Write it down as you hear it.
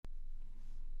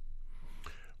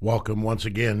Welcome once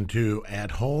again to At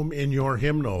Home in Your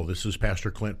Hymnal. This is Pastor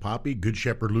Clint Poppy, Good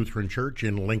Shepherd Lutheran Church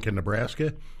in Lincoln,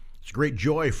 Nebraska. It's a great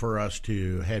joy for us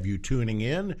to have you tuning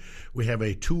in. We have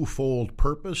a twofold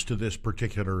purpose to this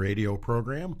particular radio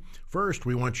program. First,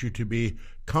 we want you to be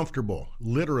comfortable,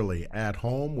 literally at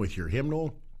home with your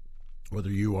hymnal, whether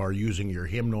you are using your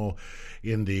hymnal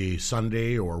in the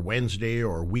Sunday or Wednesday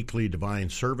or weekly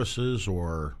divine services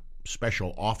or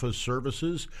special office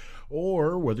services,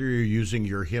 or whether you're using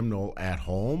your hymnal at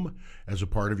home as a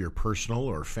part of your personal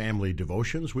or family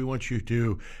devotions. We want you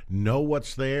to know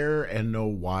what's there and know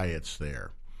why it's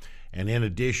there. And in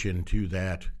addition to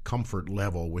that comfort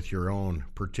level with your own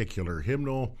particular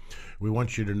hymnal, we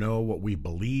want you to know what we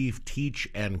believe, teach,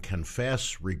 and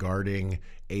confess regarding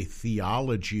a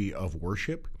theology of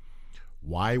worship.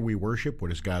 Why we worship,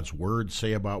 what does God's Word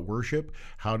say about worship,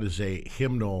 how does a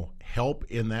hymnal help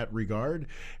in that regard,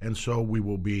 and so we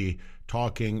will be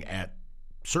talking at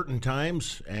certain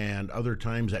times and other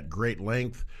times at great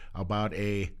length about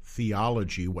a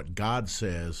theology, what God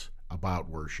says about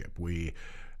worship. We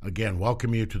again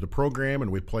welcome you to the program,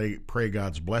 and we pray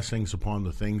God's blessings upon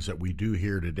the things that we do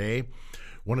here today.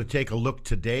 Want to take a look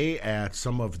today at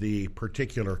some of the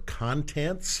particular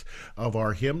contents of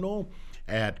our hymnal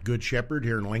at Good Shepherd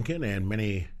here in Lincoln, and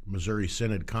many Missouri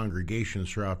Synod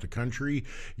congregations throughout the country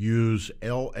use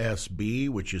LSB,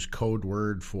 which is code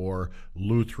word for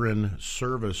Lutheran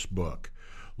Service Book.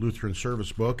 Lutheran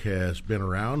Service Book has been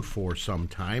around for some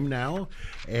time now,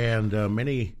 and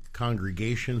many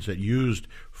congregations that used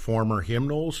former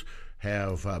hymnals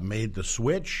have made the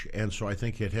switch, and so I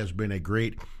think it has been a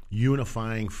great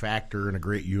unifying factor and a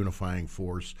great unifying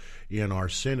force in our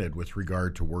synod with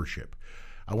regard to worship.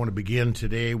 I want to begin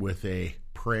today with a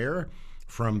prayer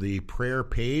from the prayer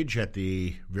page at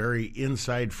the very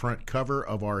inside front cover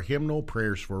of our hymnal,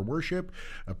 Prayers for Worship,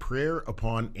 a prayer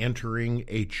upon entering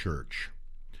a church.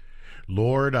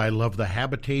 Lord, I love the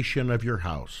habitation of your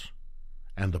house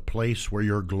and the place where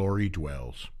your glory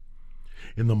dwells.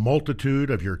 In the multitude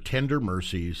of your tender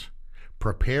mercies,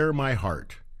 prepare my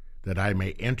heart that I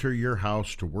may enter your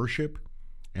house to worship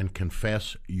and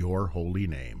confess your holy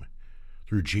name.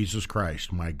 Through Jesus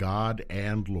Christ, my God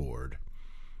and Lord.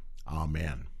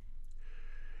 Amen.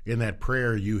 In that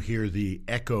prayer, you hear the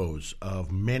echoes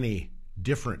of many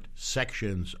different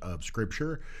sections of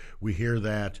Scripture. We hear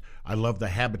that, I love the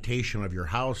habitation of your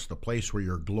house, the place where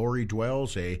your glory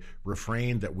dwells, a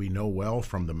refrain that we know well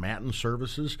from the Matin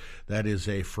services. That is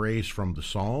a phrase from the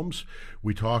Psalms.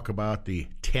 We talk about the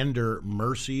tender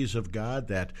mercies of God,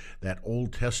 that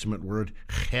Old Testament word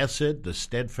chesed, the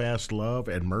steadfast love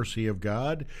and mercy of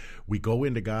God. We go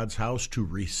into God's house to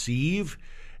receive,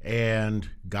 and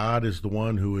God is the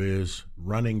one who is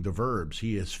running the verbs.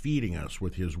 He is feeding us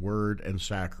with his word and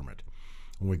sacrament.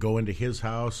 When we go into his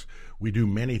house, we do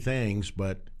many things,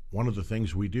 but one of the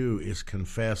things we do is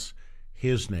confess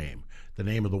his name, the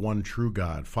name of the one true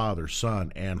God, Father,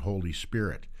 Son, and Holy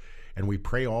Spirit. And we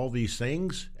pray all these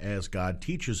things as God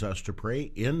teaches us to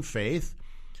pray in faith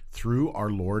through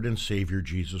our Lord and Savior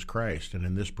Jesus Christ. And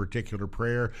in this particular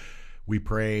prayer, we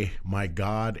pray, my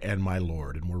God and my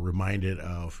Lord, and we're reminded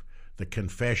of the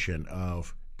confession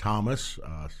of Thomas,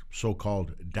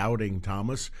 so-called doubting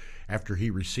Thomas, after he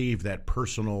received that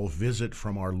personal visit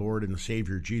from our Lord and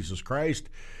Savior Jesus Christ.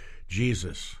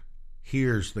 Jesus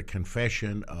hears the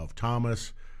confession of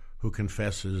Thomas, who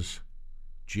confesses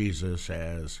Jesus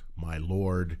as my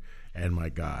Lord and my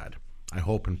God. I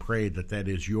hope and pray that that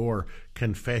is your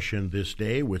confession this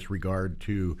day with regard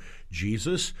to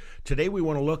Jesus. Today we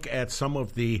want to look at some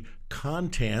of the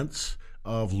contents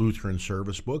of Lutheran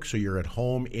Service Book. So you're at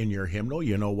home in your hymnal,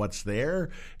 you know what's there,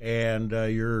 and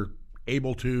you're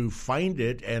able to find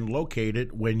it and locate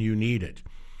it when you need it.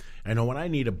 I know when I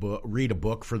need read a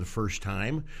book for the first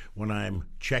time, when I'm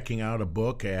checking out a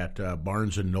book at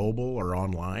Barnes & Noble or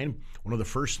online, one of the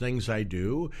first things I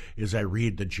do is I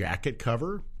read the jacket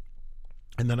cover,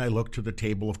 and then I look to the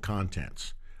table of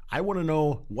contents. I want to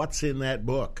know what's in that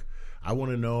book. I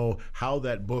want to know how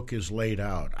that book is laid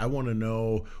out. I want to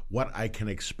know what I can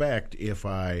expect if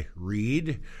I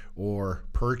read or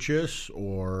purchase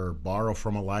or borrow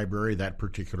from a library that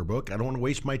particular book. I don't want to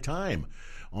waste my time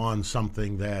on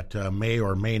something that may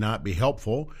or may not be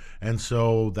helpful. And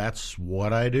so that's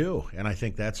what I do. And I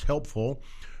think that's helpful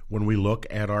when we look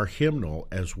at our hymnal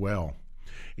as well.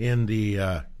 In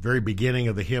the very beginning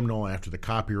of the hymnal, after the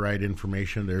copyright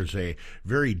information, there's a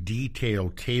very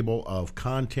detailed table of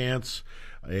contents,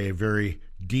 a very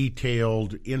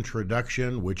detailed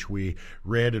introduction, which we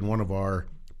read in one of our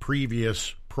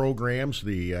previous programs,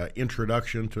 the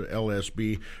introduction to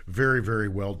LSB, very, very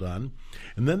well done.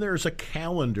 And then there's a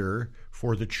calendar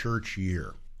for the church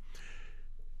year.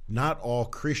 Not all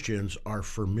Christians are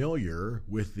familiar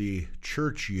with the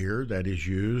church year that is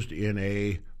used in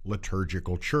a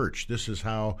liturgical church. This is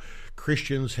how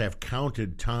Christians have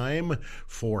counted time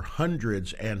for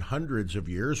hundreds and hundreds of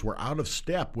years. We're out of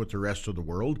step with the rest of the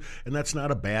world, and that's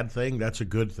not a bad thing, that's a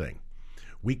good thing.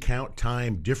 We count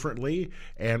time differently,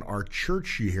 and our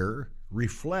church year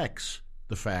reflects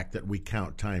the fact that we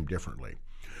count time differently.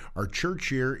 Our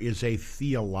church year is a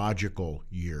theological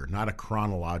year, not a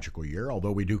chronological year,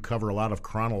 although we do cover a lot of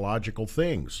chronological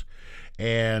things.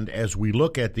 And as we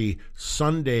look at the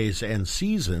Sundays and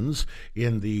seasons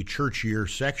in the church year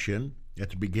section at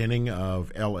the beginning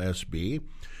of LSB,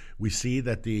 we see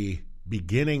that the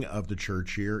beginning of the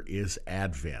church year is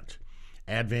Advent.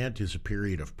 Advent is a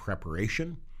period of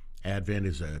preparation. Advent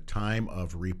is a time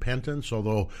of repentance,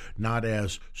 although not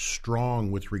as strong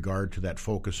with regard to that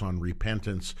focus on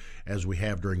repentance as we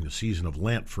have during the season of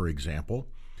Lent, for example.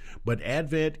 But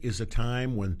Advent is a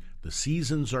time when the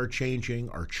seasons are changing,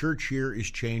 our church year is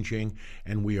changing,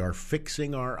 and we are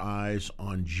fixing our eyes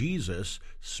on Jesus,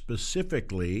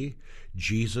 specifically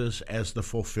Jesus as the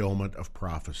fulfillment of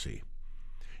prophecy.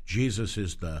 Jesus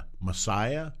is the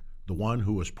Messiah, the one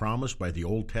who was promised by the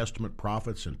Old Testament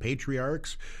prophets and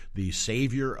patriarchs, the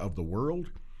Savior of the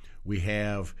world. We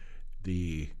have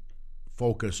the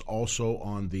focus also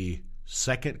on the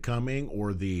second coming,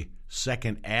 or the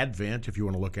second advent, if you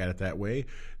want to look at it that way,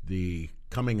 the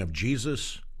coming of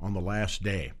Jesus on the last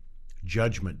day,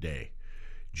 Judgment Day.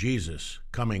 Jesus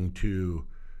coming to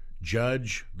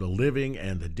judge the living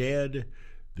and the dead,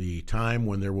 the time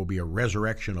when there will be a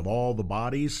resurrection of all the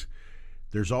bodies.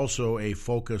 There's also a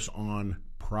focus on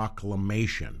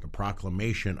proclamation, the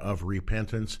proclamation of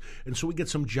repentance. And so we get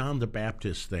some John the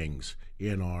Baptist things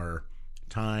in our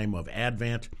time of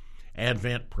Advent.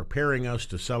 Advent preparing us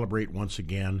to celebrate once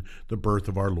again the birth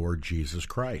of our Lord Jesus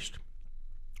Christ.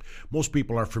 Most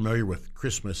people are familiar with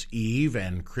Christmas Eve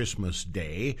and Christmas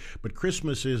Day, but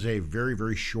Christmas is a very,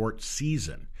 very short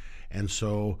season. And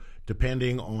so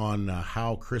depending on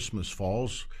how Christmas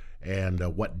falls, and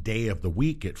what day of the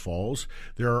week it falls,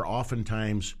 there are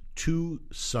oftentimes 2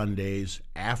 Sundays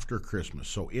after Christmas.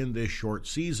 So in this short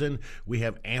season, we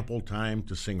have ample time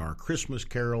to sing our Christmas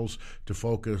carols, to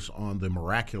focus on the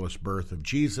miraculous birth of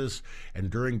Jesus, and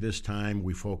during this time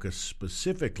we focus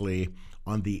specifically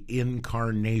on the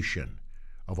incarnation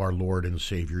of our Lord and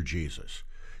Savior Jesus.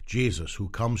 Jesus, who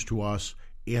comes to us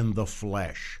in the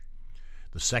flesh,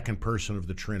 the second person of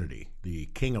the Trinity, the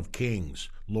King of Kings,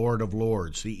 Lord of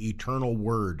Lords, the eternal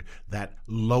Word, that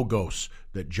Logos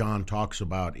that John talks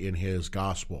about in his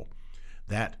Gospel.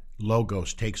 That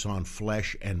Logos takes on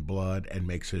flesh and blood and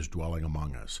makes his dwelling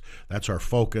among us. That's our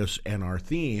focus and our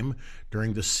theme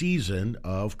during the season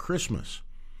of Christmas.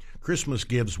 Christmas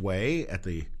gives way at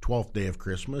the 12th day of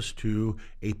Christmas to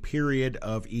a period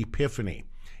of Epiphany.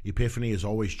 Epiphany is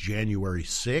always January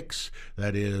 6th.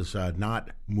 That is not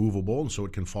movable, and so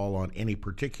it can fall on any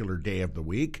particular day of the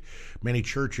week. Many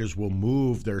churches will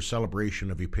move their celebration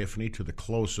of Epiphany to the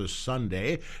closest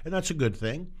Sunday, and that's a good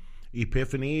thing.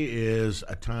 Epiphany is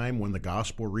a time when the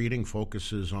gospel reading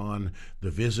focuses on the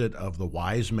visit of the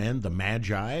wise men, the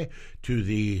Magi, to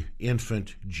the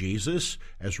infant Jesus,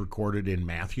 as recorded in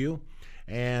Matthew.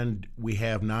 And we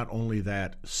have not only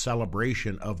that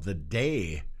celebration of the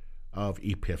day of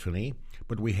Epiphany,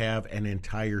 but we have an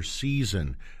entire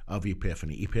season of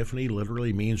Epiphany. Epiphany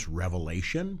literally means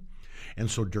revelation. And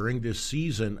so during this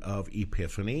season of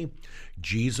Epiphany,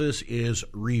 Jesus is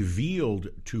revealed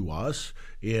to us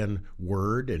in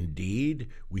word and deed.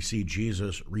 We see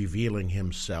Jesus revealing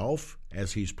himself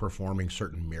as he's performing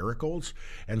certain miracles.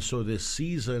 And so this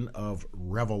season of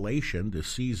revelation, this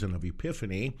season of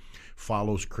Epiphany,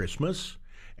 follows Christmas.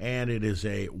 And it is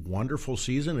a wonderful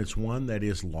season. It's one that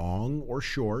is long or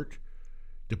short,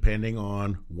 depending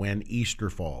on when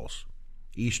Easter falls.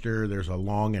 Easter, there's a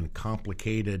long and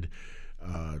complicated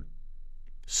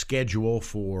schedule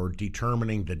for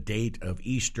determining the date of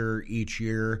Easter each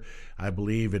year. I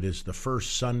believe it is the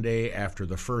first Sunday after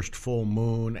the first full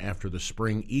moon, after the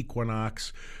spring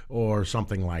equinox, or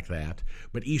something like that.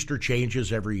 But Easter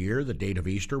changes every year, the date of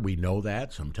Easter. We know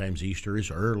that. Sometimes Easter is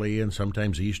early and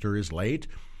sometimes Easter is late.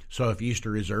 So if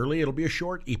Easter is early, it'll be a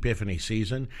short Epiphany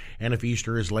season. And if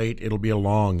Easter is late, it'll be a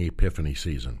long Epiphany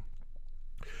season.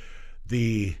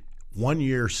 The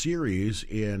one-year series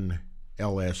in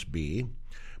LSB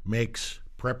makes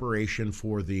preparation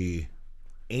for the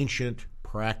ancient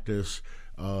practice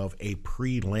of a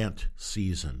pre-Lent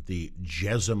season, the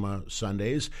Jesima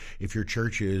Sundays. If your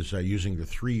church is using the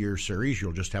 3-year series,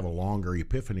 you'll just have a longer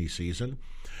Epiphany season.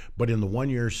 But in the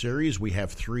one-year series, we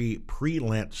have 3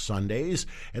 pre-Lent Sundays,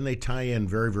 and they tie in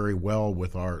very, very well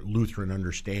with our Lutheran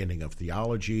understanding of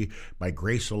theology, by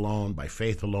grace alone, by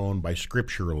faith alone, by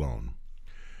Scripture alone.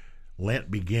 Lent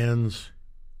begins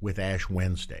with Ash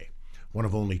Wednesday, one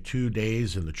of only 2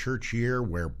 days in the church year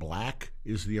where black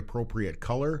is the appropriate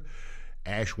color.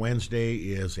 Ash Wednesday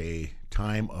is a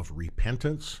time of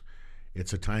repentance.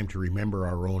 It's a time to remember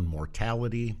our own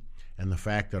mortality and the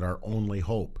fact that our only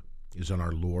hope is in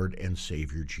our Lord and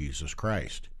Savior Jesus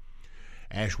Christ.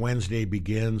 Ash Wednesday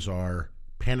begins our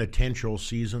penitential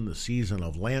season, the season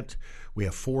of Lent. We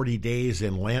have 40 days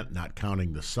in Lent, not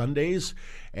counting the Sundays,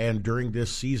 and during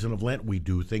this season of Lent, we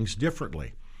do things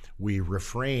differently. We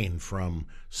refrain from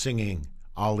singing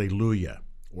Alleluia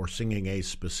or singing a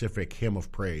specific hymn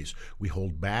of praise. We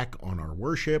hold back on our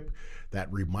worship.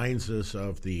 That reminds us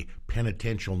of the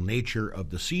penitential nature of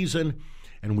the season,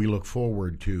 and we look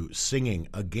forward to singing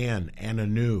again and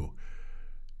anew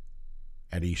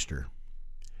at Easter.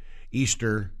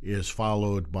 Easter is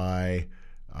followed by,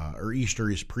 Easter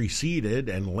is preceded,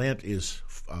 and Lent is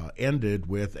ended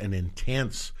with an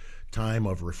intense time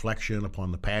of reflection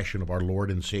upon the passion of our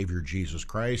Lord and Savior Jesus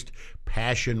Christ.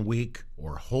 Passion Week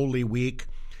or Holy Week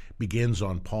begins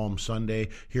on Palm Sunday.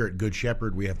 Here at Good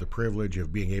Shepherd, we have the privilege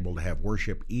of being able to have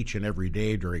worship each and every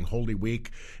day during Holy Week,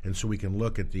 and so we can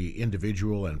look at the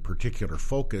individual and particular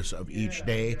focus of each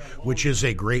day, which is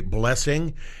a great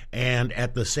blessing. And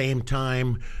at the same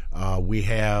time, we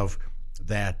have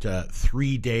that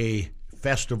 3-day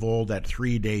festival, that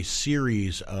 3-day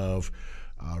series of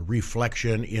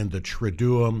reflection in the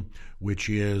Triduum, which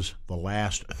is the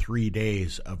last 3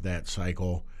 days of that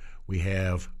cycle. We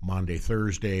have Maundy,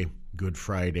 Thursday, Good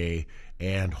Friday,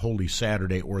 and Holy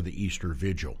Saturday, or the Easter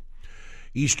Vigil.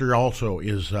 Easter also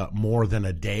is more than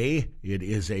a day. It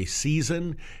is a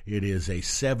season. It is a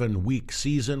 7-week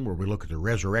season where we look at the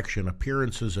resurrection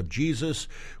appearances of Jesus.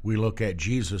 We look at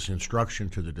Jesus' instruction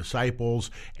to the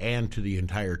disciples and to the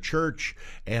entire church,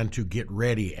 and to get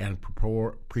ready and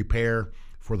prepare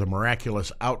for the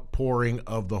miraculous outpouring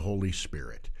of the Holy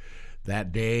Spirit.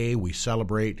 That day we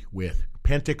celebrate with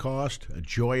Pentecost, a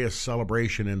joyous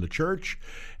celebration in the church,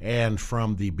 and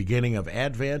from the beginning of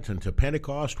Advent until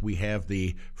Pentecost, we have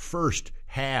the first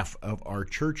half of our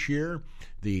church year,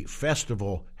 the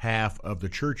festival half of the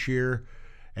church year,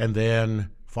 and then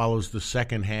follows the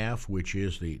second half, which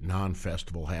is the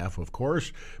non-festival half, of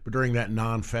course. But during that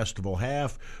non-festival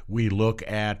half, we look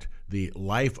at the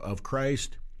life of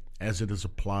Christ as it is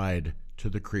applied to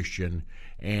the Christian,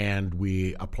 and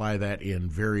we apply that in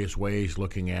various ways,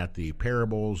 looking at the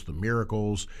parables, the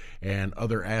miracles, and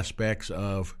other aspects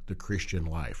of the Christian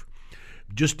life.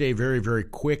 Just a very, very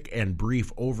quick and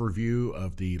brief overview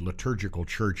of the liturgical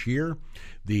church year.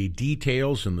 The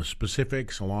details and the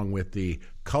specifics, along with the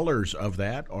colors of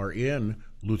that, are in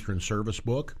Lutheran Service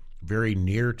Book, very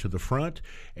near to the front,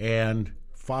 and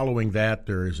following that,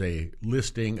 there is a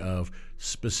listing of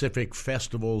specific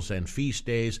festivals and feast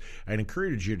days. I'd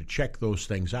encourage you to check those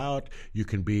things out. You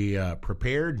can be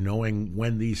prepared, knowing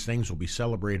when these things will be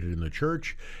celebrated in the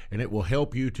church, and it will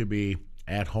help you to be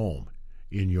at home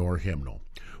in your hymnal.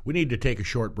 We need to take a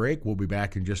short break. We'll be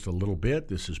back in just a little bit.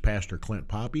 This is Pastor Clint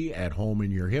Poppy at home in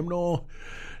your hymnal.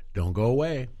 Don't go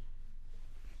away.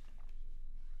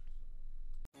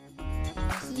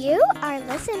 You are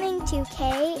listening to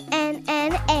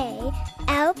KNNA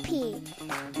LP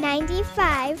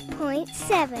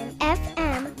 95.7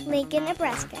 FM, Lincoln,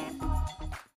 Nebraska.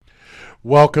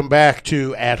 Welcome back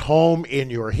to At Home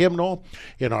in Your Hymnal.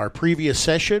 In our previous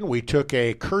session, we took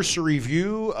a cursory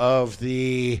view of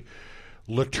the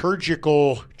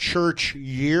liturgical church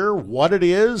year, what it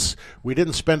is. We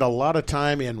didn't spend a lot of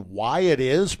time in why it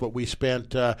is, but we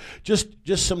spent just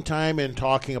some time in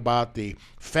talking about the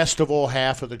festival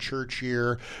half of the church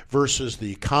year versus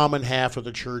the common half of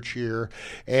the church year.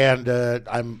 And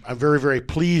I'm very, very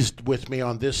pleased with me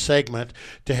on this segment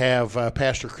to have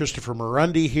Pastor Christopher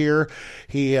Marundi here.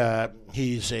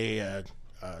 He's a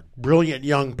brilliant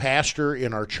young pastor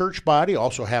in our church body,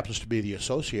 also happens to be the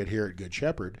associate here at Good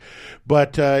Shepherd,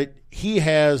 but he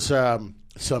has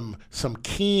some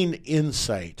keen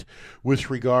insight with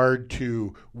regard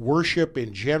to worship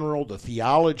in general, the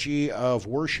theology of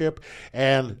worship,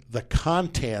 and the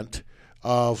content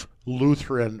of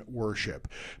Lutheran worship.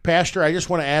 Pastor, I just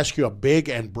want to ask you a big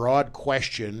and broad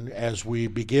question as we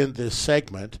begin this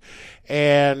segment,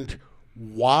 and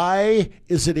why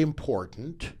is it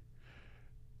important,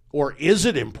 or is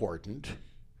it important,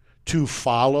 to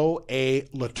follow a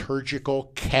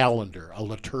liturgical calendar, a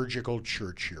liturgical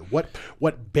church year?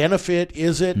 What benefit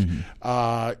is it?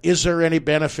 Is there any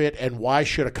benefit, and why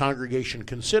should a congregation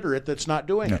consider it that's not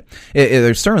doing it?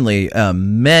 There's certainly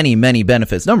many, many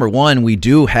benefits. Number one, we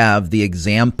do have the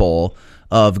example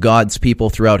of God's people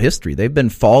throughout history. They've been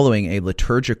following a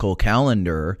liturgical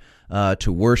calendar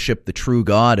to worship the true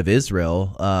God of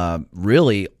Israel,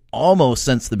 really almost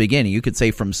since the beginning. You could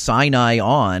say from Sinai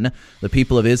on, the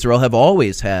people of Israel have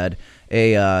always had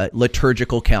a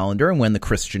liturgical calendar, and when the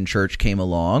Christian church came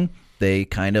along, they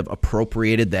kind of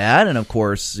appropriated that, and of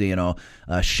course,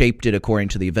 shaped it according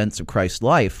to the events of Christ's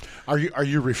life. Are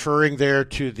you referring there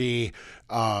to the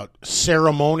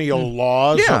ceremonial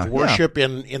laws of worship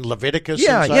in Leviticus?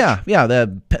 and such?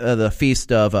 The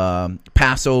feast of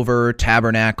Passover,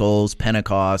 Tabernacles,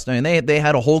 Pentecost. I mean, they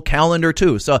had a whole calendar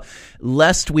too. So,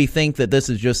 lest we think that this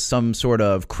is just some sort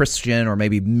of Christian or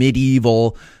maybe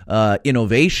medieval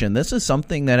innovation, this is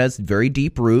something that has very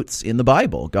deep roots in the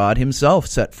Bible. God Himself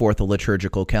set forth a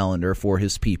liturgical calendar for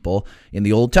His people in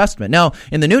the Old Testament. Now,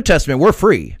 in the New Testament, we're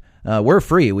free. We're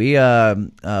free. We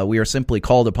are simply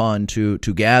called upon to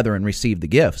gather and receive the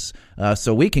gifts.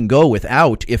 So we can go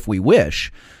without if we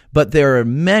wish. But there are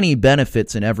many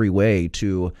benefits in every way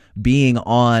to being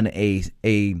on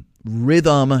a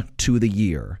rhythm to the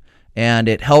year, and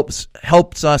it helps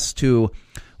us to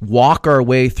walk our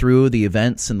way through the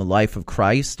events in the life of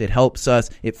Christ.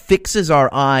 It fixes our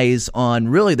eyes on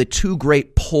really the two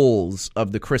great poles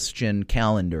of the Christian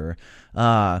calendar.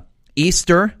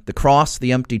 Easter, the cross,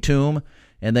 the empty tomb,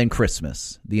 and then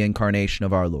Christmas, the incarnation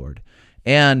of our Lord.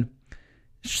 And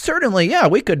certainly,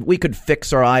 we could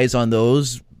fix our eyes on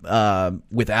those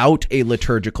without a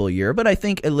liturgical year, but I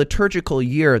think a liturgical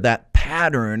year, that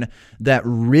pattern, that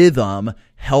rhythm,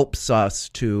 helps us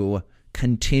to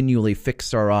continually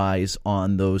fix our eyes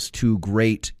on those two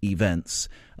great events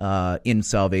in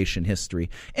salvation history.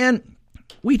 And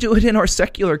we do it in our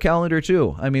secular calendar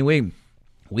too. I mean,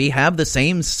 we have the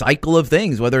same cycle of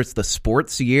things, whether it's the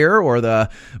sports year or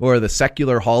the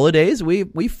secular holidays.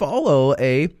 We follow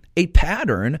a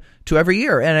pattern to every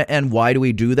year. And why do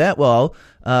we do that? Well,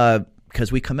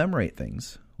 because we commemorate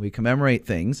things.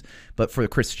 But for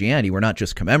Christianity, we're not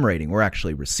just commemorating, we're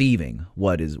actually receiving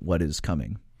what is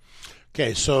coming.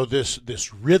 Okay, so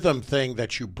this rhythm thing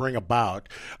that you bring about,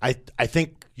 I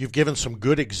think you've given some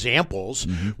good examples.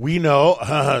 We know,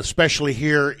 especially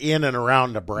here in and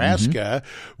around Nebraska,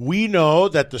 we know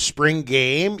that the spring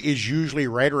game is usually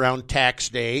right around tax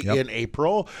day in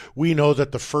April. We know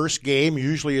that the first game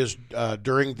usually is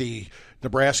during the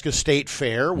Nebraska State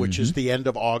Fair, which is the end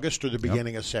of August or the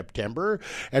beginning of September.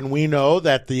 And we know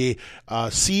that the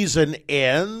season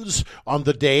ends on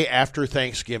the day after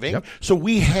Thanksgiving. So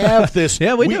we have this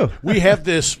we have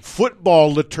this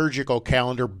football liturgical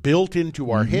calendar built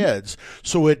into our heads.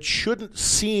 So it shouldn't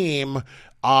seem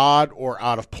odd or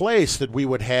out of place that we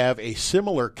would have a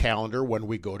similar calendar when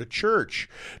we go to church.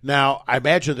 Now, I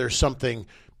imagine there's something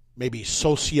maybe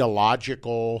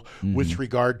sociological with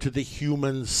regard to the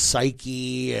human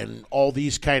psyche and all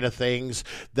these kind of things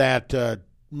that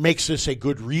makes this a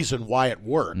good reason why it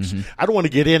works. I don't want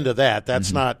to get into that.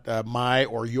 That's not my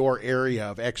or your area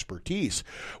of expertise.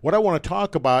 What I want to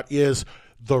talk about is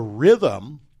the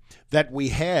rhythm that we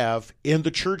have in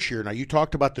the church here. Now, you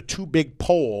talked about the two big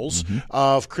poles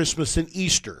of Christmas and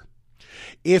Easter.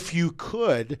 If you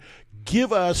could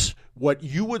give us what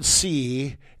you would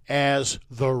see as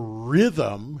the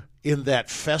rhythm in that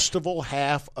festival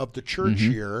half of the church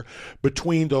year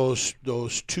between those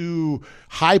two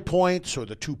high points or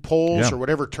the two poles or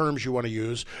whatever terms you want to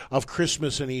use of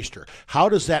Christmas and Easter. How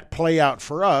does that play out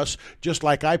for us, just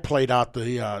like I played out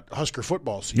the Husker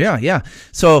football season?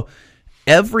 So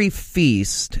every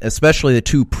feast, especially the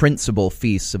two principal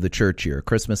feasts of the church year,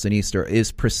 Christmas and Easter,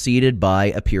 is preceded by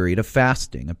a period of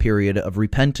fasting, a period of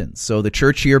repentance. So the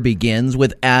church year begins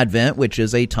with Advent, which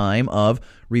is a time of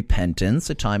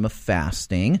repentance, a time of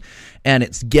fasting, and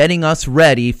it's getting us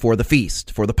ready for the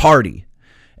feast, for the party.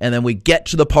 And then we get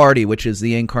to the party, which is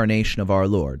the incarnation of our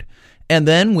Lord. And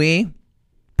then we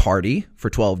party for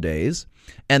 12 days.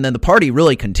 And then the party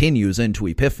really continues into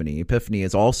Epiphany. Epiphany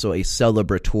is also a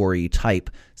celebratory type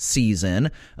season.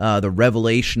 The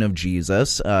revelation of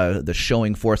Jesus, the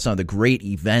showing forth some of the great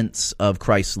events of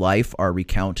Christ's life are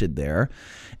recounted there.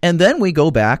 And then we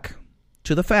go back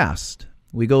to the fast.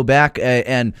 We go back,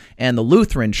 and the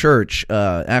Lutheran Church,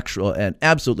 an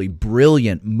absolutely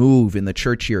brilliant move in the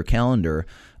church year calendar.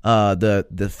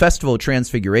 The Festival of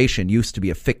Transfiguration used to be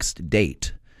a fixed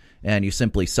date, and you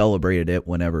simply celebrated it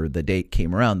whenever the date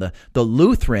came around. The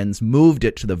Lutherans moved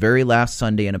it to the very last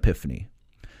Sunday in Epiphany.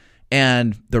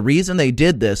 And the reason they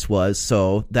did this was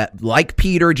so that, like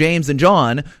Peter, James, and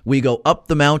John, we go up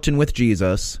the mountain with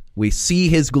Jesus. We see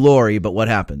his glory, but what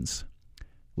happens?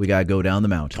 We got to go down the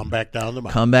mountain. Come back down the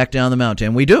mountain. Come back down the mountain.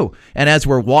 And we do. And as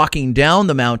we're walking down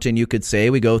the mountain, you could say,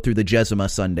 we go through the Jesima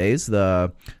Sundays,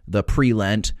 the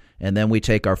pre-Lent, and then we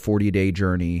take our 40-day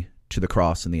journey to the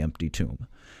cross and the empty tomb.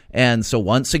 And so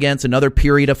once again, it's another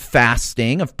period of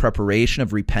fasting, of preparation,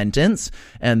 of repentance,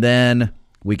 and then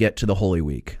we get to the Holy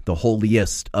Week, the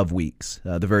holiest of weeks,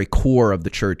 the very core of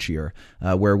the church year,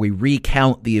 where we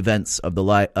recount the events of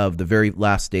the very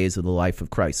last days of the life of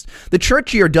Christ. The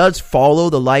church year does follow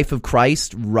the life of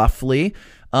Christ roughly.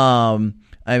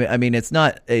 I mean, it's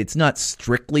not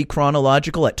strictly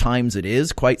chronological. At times it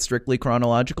is quite strictly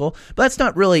chronological, but that's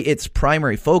not really its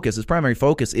primary focus. Its primary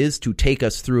focus is to take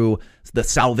us through the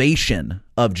salvation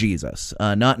of Jesus,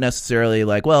 not necessarily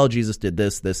like, well, Jesus did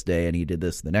this day and he did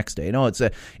this the next day. No,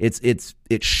 it's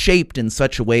shaped in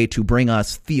such a way to bring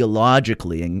us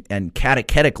theologically and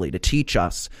catechetically, to teach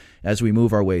us as we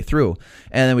move our way through.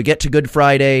 And then we get to Good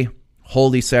Friday,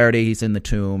 Holy Saturday, he's in the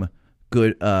tomb.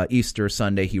 Good Easter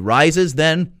Sunday, he rises,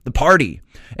 then the party.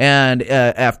 And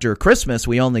after Christmas,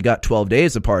 we only got 12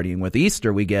 days of partying. With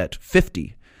Easter, we get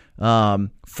 50.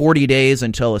 40 days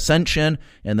until Ascension,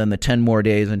 and then the 10 more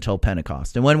days until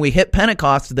Pentecost. And when we hit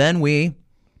Pentecost, then we're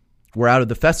out of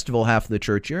the festival half of the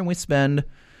church year, and we spend,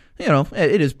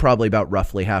 it is probably about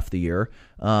roughly half the year,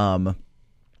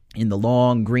 in the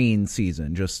long green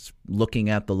season, just looking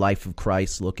at the life of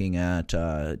Christ, looking at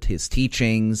his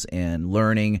teachings and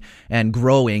learning and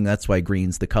growing. That's why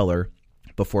green's the color,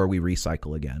 before we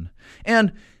recycle again.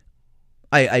 And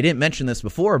I didn't mention this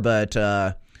before, but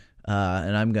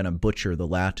and I'm going to butcher the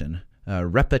Latin,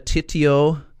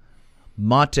 repetitio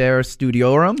mater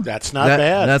studiorum. That's not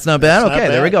bad. That's not bad? Okay,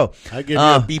 there we go. I give you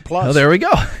a B+. Oh, there we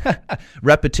go.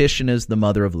 Repetition is the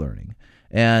mother of learning.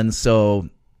 And so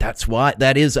that's why,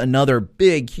 that is another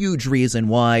big, huge reason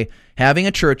why having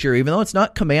a church year, even though it's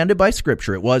not commanded by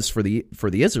Scripture, it was for the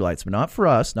Israelites, but not for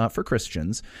us, not for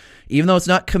Christians. Even though it's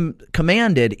not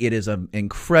commanded, it is an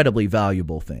incredibly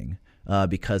valuable thing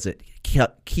because it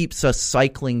keeps us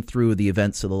cycling through the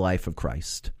events of the life of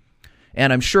Christ.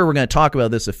 And I'm sure we're going to talk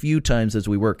about this a few times as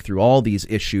we work through all these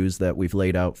issues that we've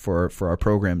laid out for our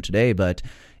program today, but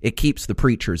it keeps the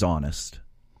preachers honest.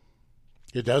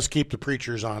 It does keep the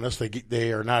preachers honest.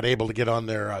 They are not able to get on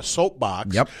their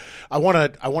soapbox. Yep. I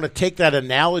want to take that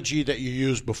analogy that you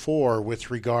used before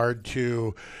with regard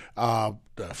to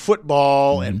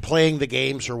football and playing the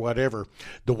games or whatever.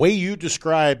 The way you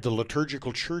described the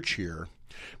liturgical church here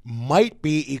might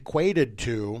be equated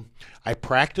to, I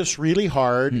practice really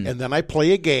hard and then I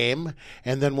play a game,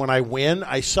 and then when I win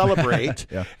I celebrate.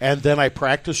 Yeah. And then I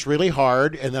practice really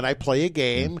hard and then I play a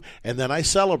game and then I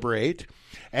celebrate.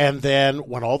 And then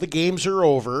when all the games are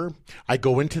over, I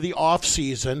go into the off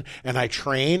season and I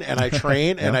train and I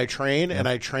train and I train and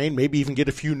I train, maybe even get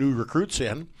a few new recruits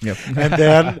in. Yep. And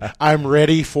then I'm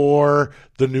ready for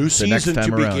the new season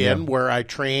to begin, around, where I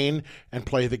train and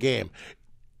play the game.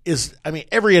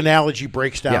 Every analogy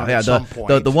breaks down at some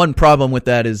point. The one problem with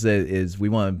that is we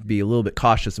want to be a little bit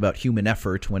cautious about human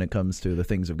effort when it comes to the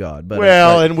things of God. But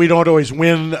and we don't always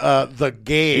win the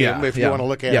game if you want to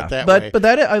look at it that way. But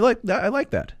that I like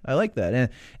that. I like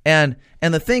that. And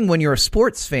the thing when you're a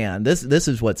sports fan, this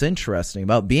is what's interesting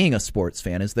about being a sports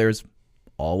fan, is there's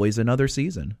always another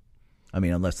season. I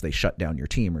mean, unless they shut down your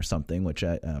team or something, which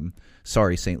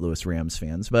sorry, St. Louis Rams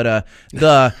fans, but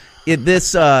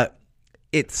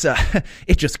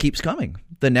it just keeps coming.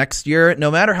 The next year, no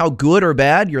matter how good or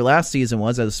bad your last season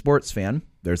was as a sports fan,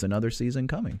 there's another season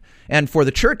coming. And for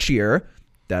the church year,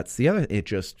 that's the other.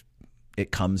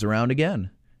 It comes around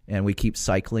again, and we keep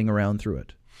cycling around through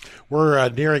it. We're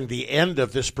nearing the end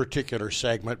of this particular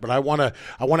segment, but I want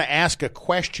to ask a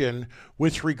question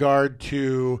with regard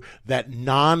to that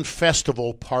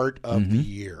non-festival part of the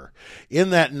year.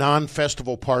 In that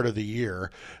non-festival part of the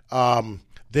year,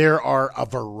 there are a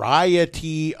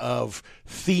variety of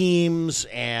themes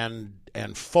and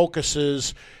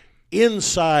focuses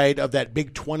inside of that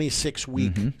big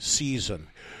 26-week season.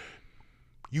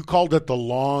 You called it the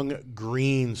long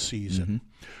green season.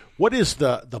 What is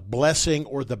the blessing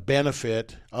or the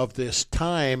benefit of this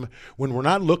time when we're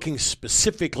not looking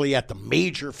specifically at the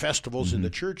major festivals in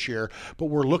the church year, but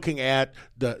we're looking at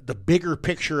the bigger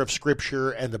picture of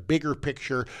Scripture and the bigger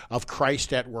picture of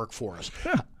Christ at work for us?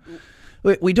 Yeah.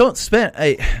 We don't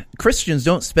Christians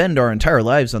don't spend our entire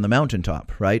lives on the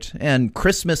mountaintop, right? And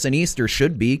Christmas and Easter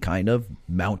should be kind of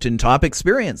mountaintop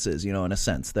experiences, in a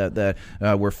sense, that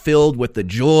we're filled with the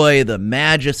joy, the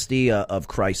majesty of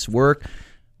Christ's work.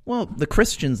 Well, the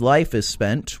Christian's life is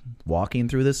spent walking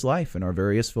through this life in our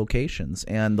various vocations,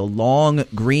 and the long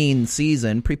green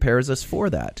season prepares us for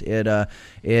that.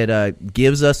 It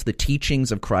gives us the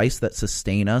teachings of Christ that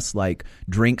sustain us, like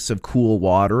drinks of cool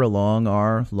water along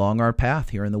our path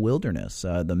here in the wilderness.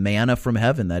 The manna from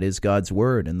heaven, that is God's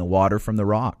word, and the water from the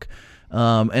rock,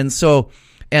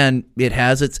 And it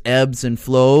has its ebbs and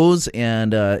flows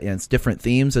and its different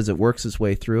themes as it works its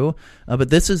way through. But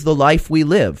this is the life we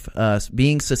live,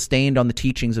 being sustained on the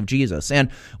teachings of Jesus. And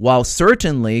while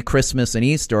certainly Christmas and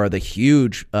Easter are the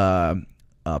huge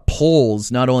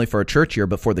poles, not only for our church year,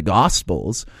 but for the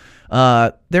Gospels,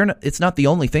 it's not the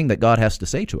only thing that God has to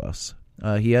say to us.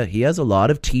 He has a lot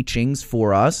of teachings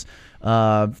for us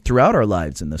throughout our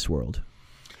lives in this world.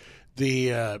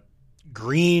 The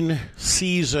green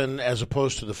season, as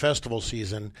opposed to the festival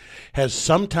season, has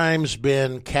sometimes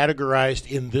been categorized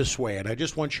in this way, and I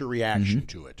just want your reaction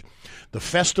to it. The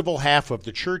festival half of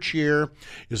the church year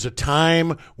is a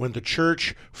time when the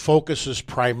church focuses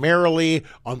primarily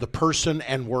on the person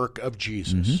and work of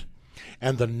Jesus.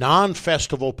 And the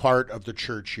non-festival part of the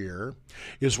church year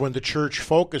is when the church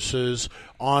focuses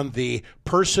on the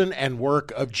person and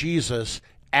work of Jesus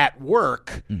at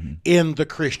work in the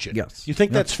Christian. Yes. You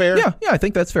think that's fair? Yeah, I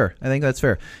think that's fair.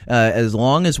 As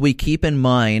long as we keep in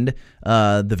mind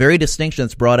the very distinction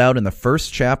that's brought out in the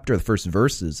first chapter, the first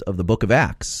verses of the book of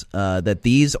Acts, that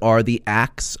these are the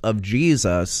acts of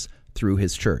Jesus through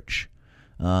his church.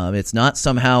 It's not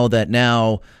somehow that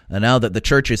now that the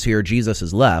church is here, Jesus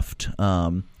has left.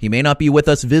 He may not be with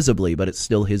us visibly, but it's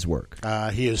still his work.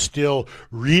 He is still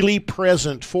really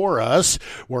present for us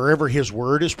wherever his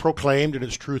word is proclaimed in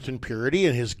its truth and purity,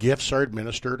 and his gifts are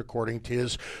administered according to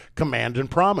his command and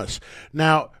promise.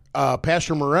 Now,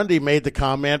 Pastor Murundi made the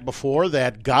comment before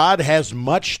that God has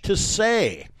much to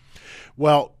say.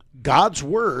 Well, God's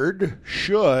word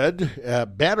should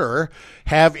better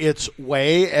have its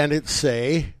way and its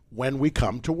say when we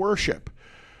come to worship.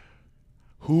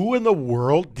 Who in the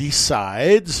world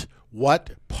decides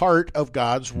what part of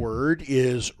God's word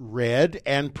is read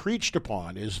and preached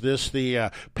upon? Is this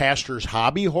the pastor's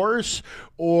hobby horse,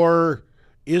 or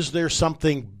is there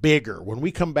something bigger? When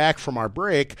we come back from our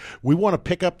break, we want to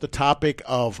pick up the topic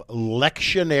of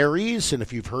lectionaries. And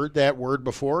if you've heard that word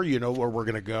before, you know where we're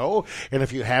going to go. And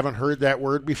if you haven't heard that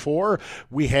word before,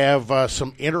 we have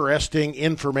some interesting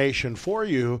information for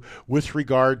you with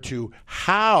regard to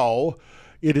how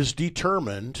it is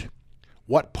determined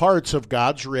what parts of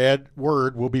God's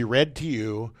word will be read to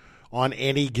you on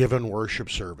any given worship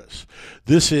service.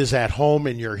 This is At Home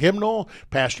in Your Hymnal.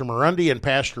 Pastor Murundi and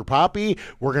Pastor Poppy.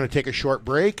 We're going to take a short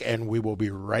break, and we will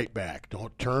be right back.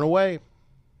 Don't turn away.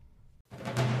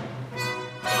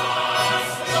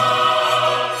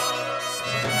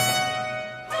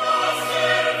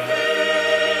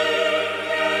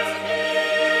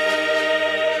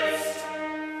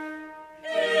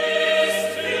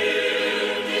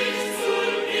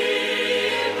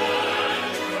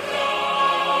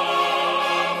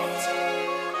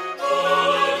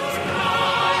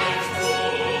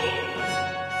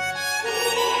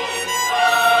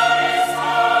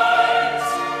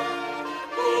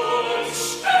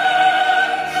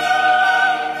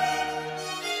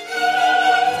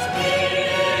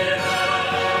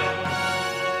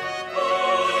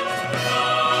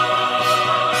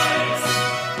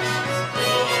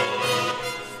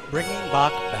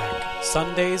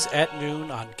 Sundays at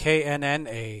noon on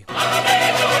KNNA.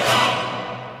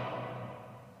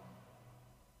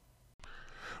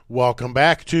 Welcome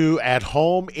back to At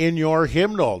Home in Your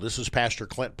Hymnal. This is Pastor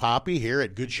Clint Poppy here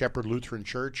at Good Shepherd Lutheran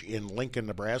Church in Lincoln,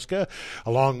 Nebraska.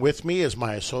 Along with me is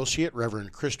my associate,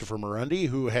 Reverend Christopher Murundi,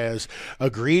 who has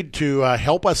agreed to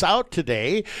help us out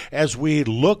today as we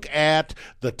look at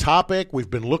the topic. We've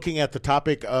been looking at the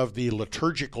topic of the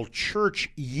liturgical church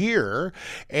year,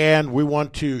 and we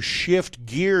want to shift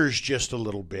gears just a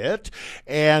little bit.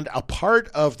 And a part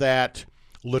of that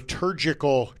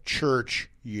liturgical church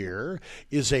year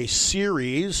is a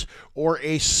series or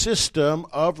a system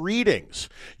of readings.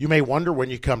 You may wonder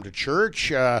when you come to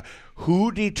church,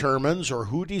 who determines or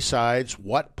who decides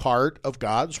what part of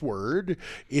God's Word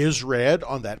is read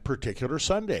on that particular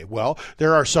Sunday? Well,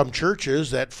 there are some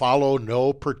churches that follow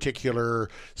no particular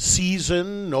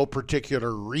season, no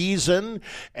particular reason,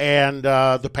 and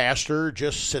the pastor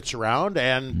just sits around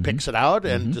and picks it out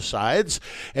and decides.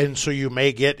 And so you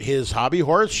may get his hobby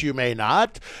horse, you may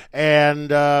not,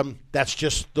 and that's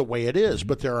just the way it is.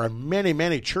 But there are many,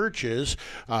 many churches,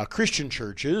 Christian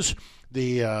churches,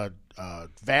 the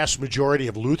vast majority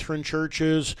of Lutheran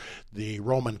churches, the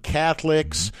Roman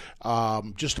Catholics,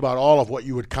 just about all of what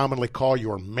you would commonly call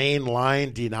your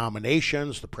mainline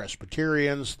denominations, the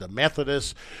Presbyterians, the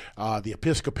Methodists, the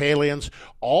Episcopalians,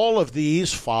 all of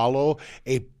these follow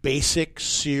a basic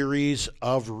series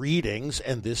of readings,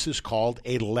 and this is called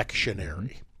a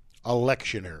lectionary. A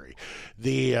lectionary.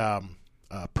 The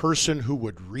person who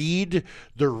would read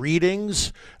the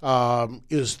readings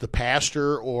is the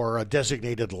pastor or a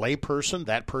designated layperson.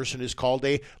 That person is called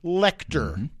a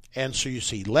lector. And so you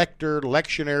see lector,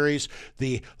 lectionaries.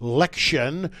 The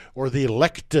lection or the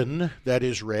lecton that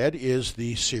is read is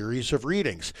the series of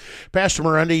readings. Pastor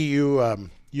Morandi,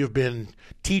 you've been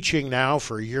teaching now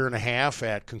for a year and a half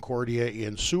at Concordia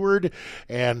in Seward,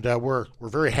 and we're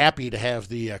very happy to have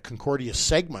the Concordia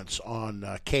segments on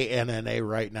KNNA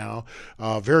right now.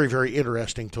 Very, very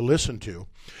interesting to listen to.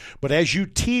 But as you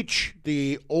teach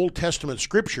the Old Testament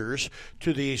scriptures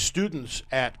to the students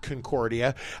at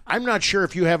Concordia, I'm not sure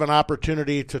if you have an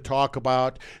opportunity to talk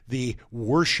about the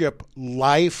worship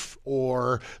life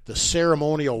or the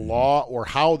ceremonial law or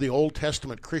how the Old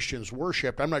Testament Christians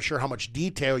worshiped. I'm not sure how much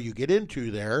detail you get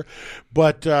into there,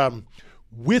 but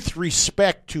with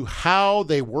respect to how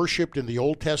they worshiped in the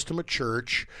Old Testament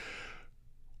church,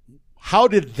 how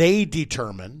did they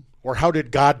determine, or how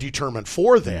did God determine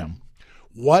for them,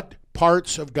 what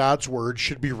parts of God's Word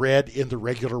should be read in the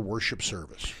regular worship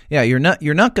service? Yeah, you're not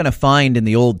going to find in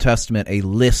the Old Testament a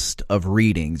list of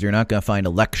readings. You're not going to find a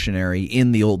lectionary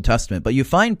in the Old Testament, but you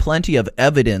find plenty of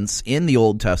evidence in the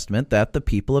Old Testament that the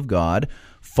people of God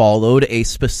followed a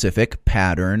specific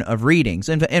pattern of readings.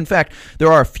 In fact,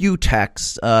 there are a few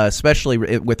texts, especially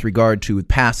with regard to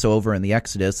Passover and the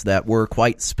Exodus, that were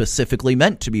quite specifically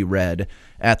meant to be read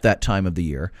at that time of the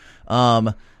year.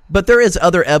 But there is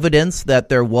other evidence that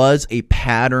there was a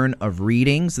pattern of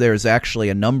readings. There's actually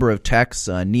a number of texts.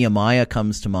 Nehemiah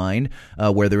comes to mind,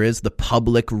 where there is the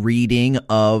public reading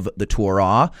of the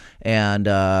Torah and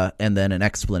then an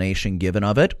explanation given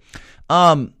of it.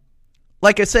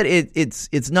 Like I said,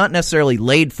 it's not necessarily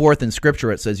laid forth in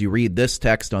Scripture. It says you read this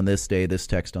text on this day, this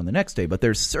text on the next day. But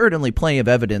there's certainly plenty of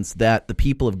evidence that the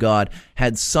people of God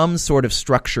had some sort of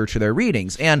structure to their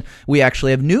readings. And we actually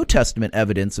have New Testament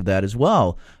evidence of that as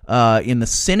well. In the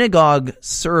synagogue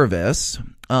service,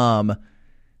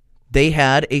 they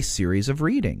had a series of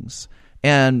readings.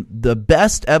 And the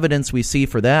best evidence we see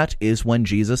for that is when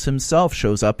Jesus himself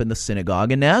shows up in the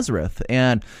synagogue in Nazareth.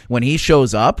 And when he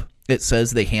shows up, it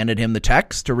says they handed him the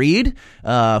text to read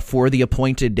for the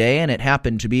appointed day, and it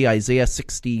happened to be Isaiah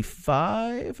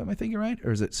 65. Am I thinking right?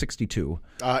 Or is it 62?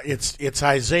 It's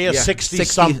Isaiah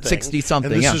 60-something.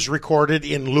 60-something, and this is recorded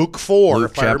in Luke 4,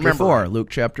 Luke if I remember. Luke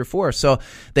chapter 4. So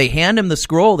they hand him the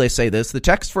scroll. They say, this is the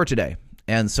text for today.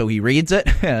 And so he reads it,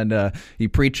 and he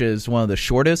preaches one of the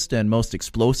shortest and most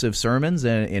explosive sermons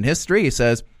in history. He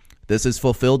says, this is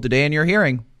fulfilled today in your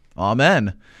hearing.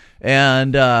 Amen.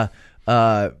 And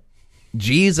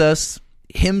Jesus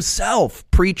himself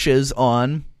preaches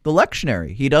on the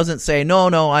lectionary. He doesn't say, no,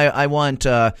 I want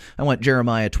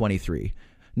Jeremiah 23.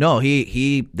 No,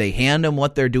 they hand him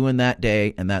what they're doing that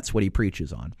day, and that's what he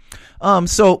preaches on.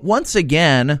 So once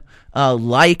again,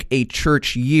 like a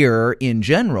church year in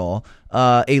general,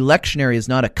 a lectionary is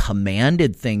not a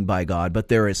commanded thing by God, but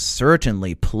there is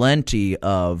certainly plenty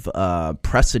of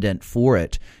precedent for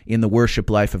it in the worship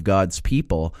life of God's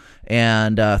people.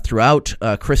 And throughout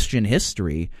Christian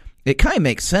history, it kind of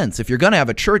makes sense. If you're going to have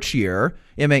a church year,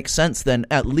 it makes sense then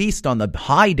at least on the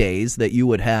high days that you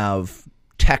would have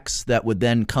texts that would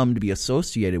then come to be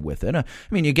associated with it. I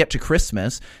mean, you get to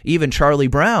Christmas, even Charlie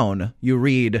Brown, you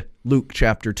read Luke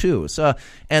chapter 2. So,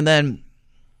 and then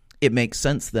it makes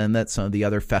sense then that some of the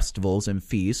other festivals and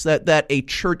feasts, that a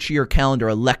church year calendar,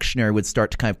 a lectionary, would start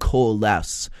to kind of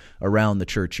coalesce around the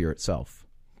church year itself.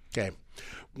 Okay.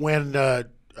 When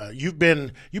you've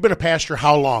been a pastor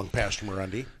how long, Pastor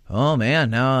Morandi? Oh,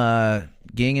 man, now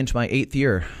getting into my 8th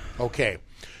year. Okay.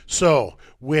 So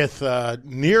with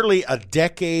nearly a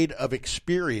decade of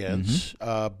experience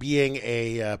being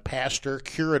a pastor,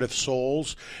 curate of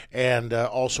souls, and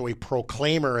also a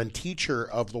proclaimer and teacher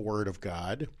of the Word of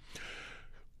God,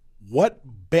 what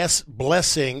best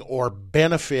blessing or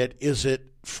benefit is it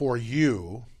for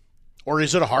you, or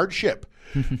is it a hardship,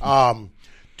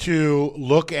 to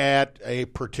look at a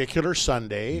particular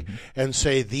Sunday and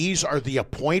say, these are the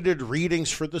appointed readings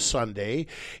for the Sunday,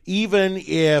 even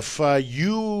if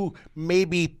you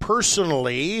maybe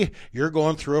personally, you're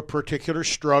going through a particular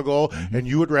struggle and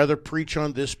you would rather preach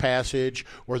on this passage,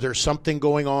 or there's something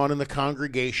going on in the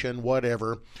congregation,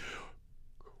 whatever.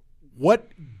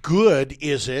 What good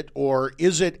is it, or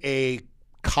is it a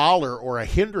collar or a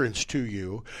hindrance to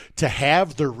you to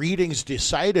have the readings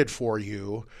decided for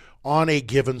you on a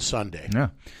given Sunday? Yeah.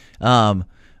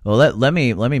 Well, let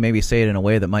me maybe say it in a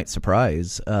way that might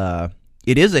surprise.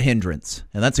 It is a hindrance,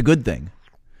 and that's a good thing.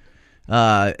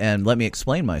 And let me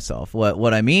explain myself.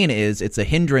 What I mean is, it's a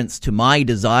hindrance to my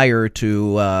desire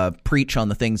to preach on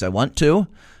the things I want to.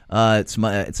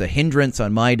 It's a hindrance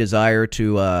on my desire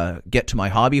to get to my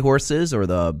hobby horses, or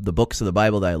the books of the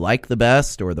Bible that I like the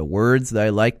best, or the words that I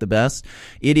like the best.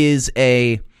 It's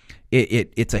a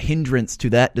hindrance to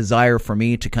that desire for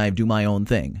me to kind of do my own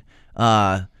thing.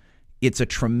 It's a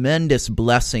tremendous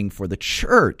blessing for the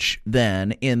church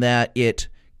then, in that it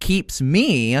keeps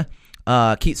me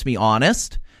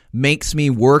honest, makes me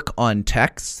work on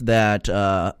texts that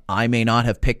I may not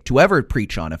have picked to ever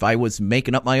preach on. If I was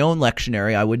making up my own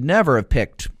lectionary, I would never have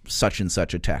picked such and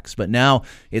such a text. But now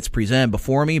it's presented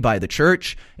before me by the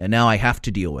church, and now I have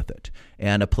to deal with it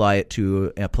and apply it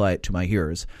to my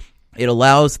hearers. It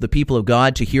allows the people of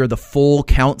God to hear the full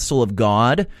counsel of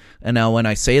God. And now when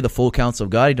I say the full counsel of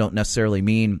God, I don't necessarily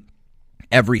mean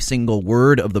every single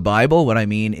word of the Bible. What I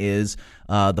mean is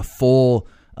the full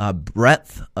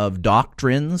breadth of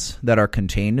doctrines that are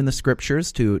contained in the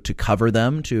Scriptures, to cover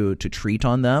them, to treat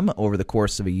on them over the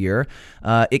course of a year.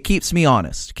 It keeps me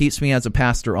honest, keeps me as a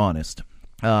pastor honest.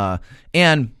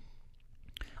 And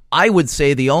I would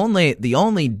say the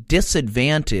only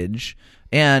disadvantage,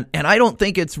 and I don't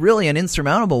think it's really an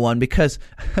insurmountable one, because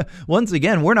once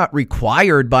again, we're not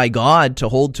required by God to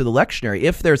hold to the lectionary.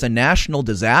 If there's a national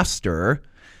disaster,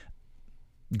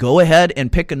 go ahead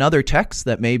and pick another text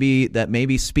that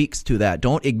maybe speaks to that.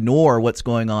 Don't ignore what's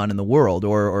going on in the world,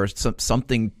 or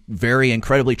something very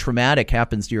incredibly traumatic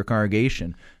happens to your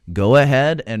congregation. Go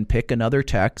ahead and pick another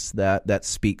text that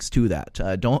speaks to that.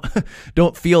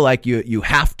 Don't feel like you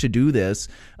have to do this,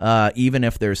 even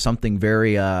if there's something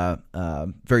very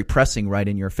very pressing right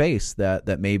in your face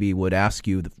that maybe would ask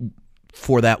you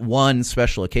for that one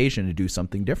special occasion to do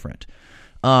something different.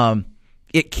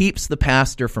 It keeps the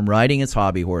pastor from riding his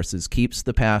hobby horses, keeps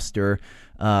the pastor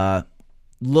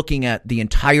looking at the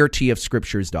entirety of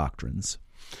Scripture's doctrines.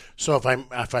 So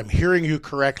if I'm hearing you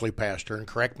correctly, Pastor, and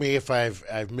correct me if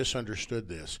I've misunderstood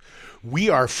this, we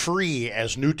are free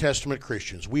as New Testament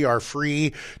Christians. We are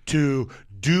free to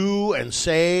do and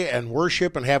say and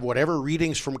worship and have whatever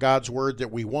readings from God's Word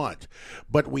that we want.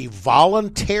 But we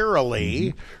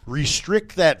voluntarily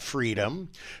restrict that freedom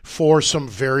for some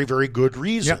very, very good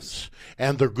reasons. Yep.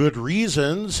 And the good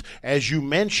reasons, as you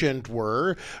mentioned,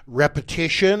 were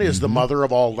repetition is the mother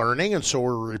of all learning, and so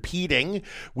we're repeating.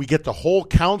 We get the whole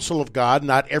counsel of God,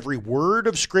 not every word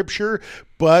of Scripture,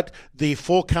 but the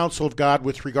full counsel of God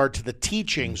with regard to the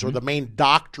teachings or the main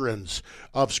doctrines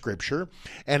of Scripture.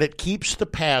 And it keeps the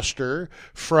pastor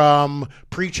from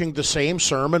preaching the same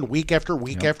sermon week after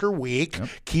week after week,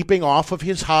 keeping off of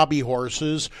his hobby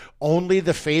horses only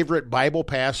the favorite Bible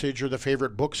passage or the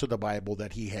favorite books of the Bible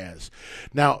that he has.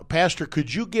 Now, Pastor,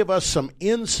 could you give us some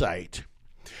insight?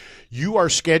 You are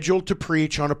scheduled to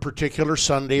preach on a particular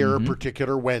Sunday or a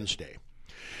particular Wednesday.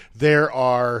 There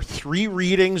are 3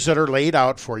 readings that are laid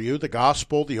out for you: the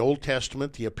Gospel, the Old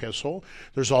Testament, the Epistle.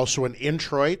 There's also an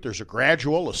introit, there's a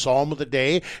gradual, a Psalm of the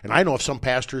Day, and I know of some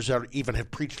pastors that even have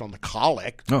preached on the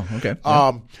Collect. Oh, okay.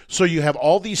 So you have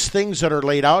all these things that are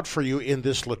laid out for you in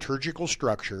this liturgical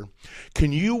structure.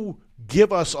 Can you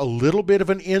give us a little bit of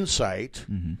an insight?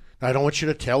 I don't want you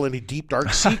to tell any deep,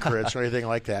 dark secrets or anything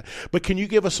like that, but can you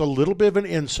give us a little bit of an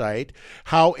insight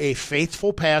how a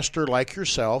faithful pastor like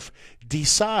yourself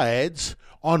decides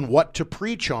on what to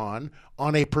preach on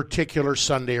a particular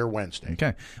Sunday or Wednesday?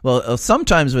 Okay. Well,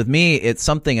 sometimes with me, it's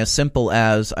something as simple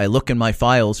as I look in my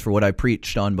files for what I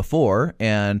preached on before,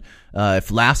 and if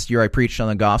last year I preached on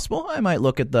the Gospel, I might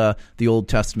look at the Old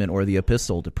Testament or the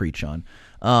Epistle to preach on.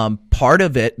 Part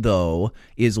of it, though,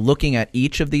 is looking at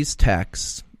each of these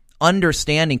texts,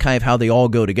 understanding kind of how they all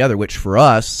go together, which for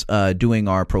us, doing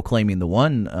our Proclaiming the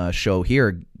One show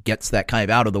here, gets that kind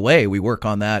of out of the way. We work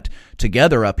on that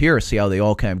together up here, see how they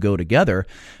all kind of go together.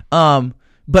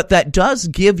 But that does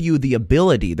give you the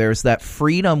ability, there's that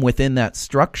freedom within that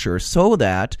structure, so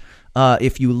that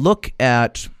if you look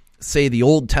at, say, the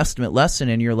Old Testament lesson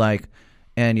and you're like,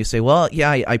 and you say, well, yeah,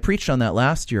 I preached on that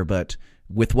last year, but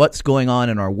with what's going on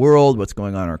in our world, what's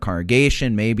going on in our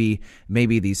congregation, maybe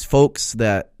these folks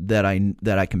that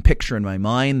I can picture in my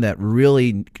mind that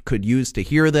really could use to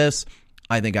hear this,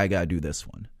 I think I got to do this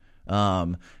one.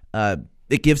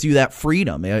 It gives you that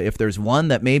freedom. If there's one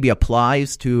that maybe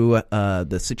applies to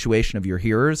the situation of your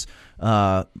hearers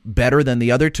better than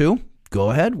the other two,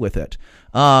 go ahead with it.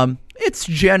 And It's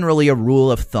generally a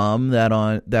rule of thumb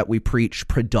that we preach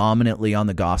predominantly on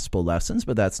the gospel lessons,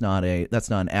 but that's not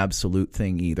an absolute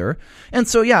thing either. And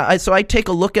so I take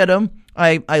a look at them.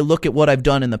 I look at what I've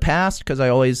done in the past because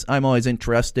I'm always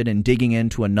interested in digging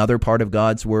into another part of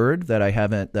God's word that I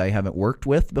haven't worked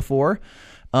with before,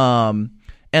 and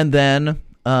then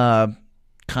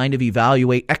kind of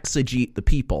evaluate, exegete the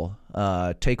people.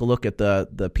 Take a look at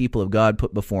the people of God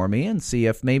put before me and see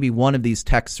if maybe one of these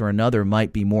texts or another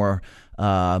might be more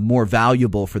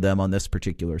valuable for them on this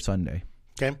particular Sunday.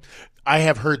 Okay. I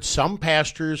have heard some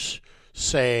pastors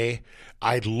say,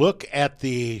 I look at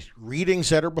the readings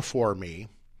that are before me,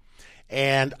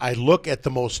 and I look at the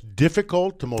most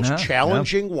difficult, the most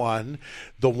challenging one,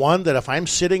 the one that if I'm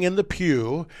sitting in the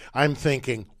pew, I'm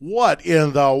thinking, what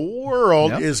in the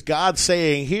world is God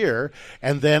saying here?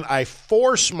 And then I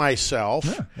force myself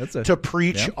to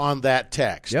preach on that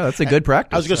text. Yeah, that's a good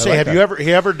practice. I was going to say, have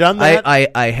you ever done that?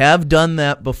 I have done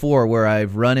that before, where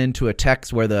I've run into a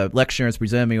text where the lecturer has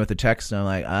presented me with a text, and I'm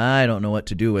like, I don't know what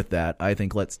to do with that. I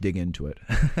think let's dig into it.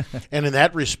 And in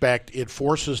that respect, it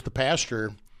forces the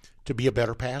pastor to be a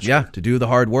better pastor. Yeah, to do the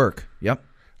hard work. Yep.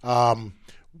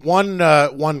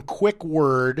 One quick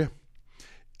word,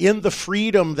 in the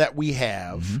freedom that we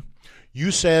have,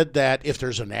 you said that if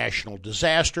there's a national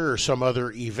disaster or some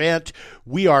other event,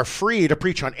 we are free to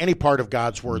preach on any part of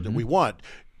God's word that we want.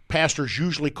 Pastors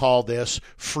usually call this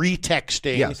free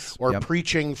texting or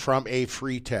preaching from a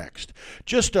free text.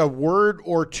 Just a word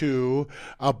or two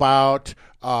about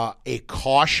a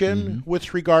caution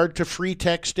with regard to free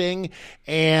texting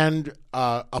and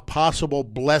a possible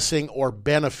blessing or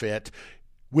benefit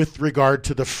with regard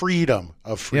to the freedom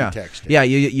of free texting. Yeah,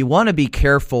 you want to be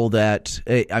careful that,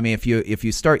 I mean, if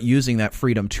you start using that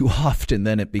freedom too often,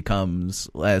 then it becomes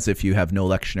as if you have no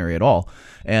lectionary at all.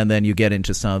 And then you get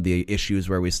into some of the issues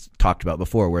where we talked about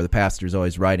before, where the pastor's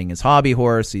always riding his hobby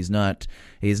horse. He's not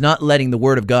letting the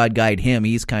word of God guide him.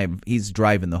 He's driving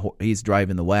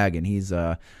the wagon. He's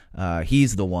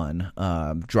the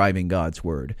one driving God's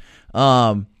word.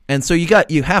 And so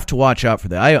you have to watch out for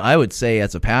that. I would say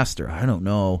as a pastor, I don't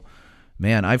know,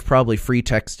 man, I've probably free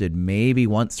texted maybe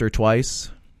once or twice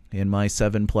in my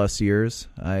 7+ years.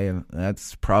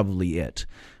 That's probably it.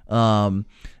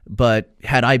 But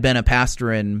had I been a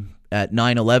pastor at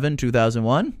 9/11,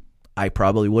 2001, I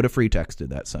probably would have free texted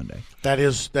that Sunday. That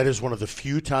is one of the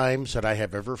few times that I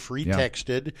have ever free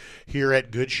texted here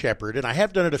at Good Shepherd, and I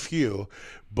have done it a few,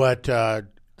 but the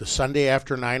Sunday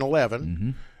after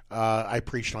 9/11, I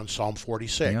preached on Psalm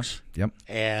 46,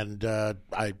 and I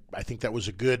think that was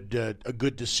a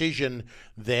good decision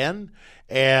then,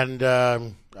 and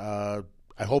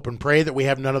I hope and pray that we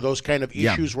have none of those kind of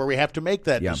issues where we have to make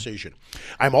that decision.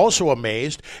 I'm also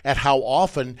amazed at how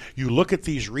often you look at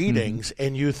these readings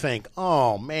and you think,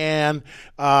 oh, man,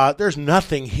 there's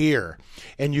nothing here.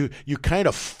 And you kind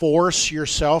of force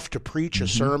yourself to preach a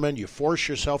sermon. You force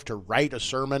yourself to write a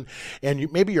sermon.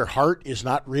 And maybe your heart is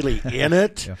not really in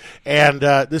it. And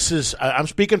I'm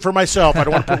speaking for myself. I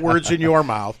don't want to put words in your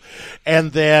mouth.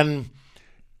 And then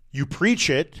you preach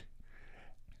it.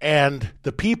 And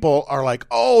the people are like,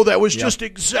 oh, that was just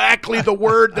exactly the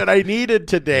word that I needed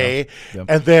today.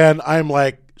 And then I'm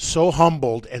like so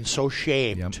humbled and so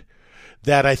shamed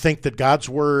that I think that God's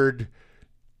word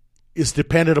is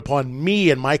dependent upon me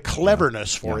and my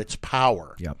cleverness for its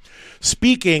power.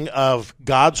 Speaking of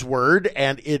God's word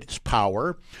and its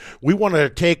power, we want to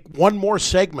take one more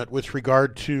segment with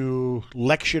regard to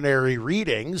lectionary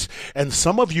readings. And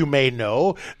some of you may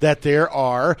know that there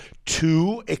are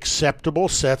 2 acceptable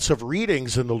sets of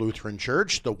readings in the Lutheran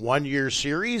Church, the 1-year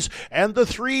series and the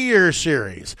 3-year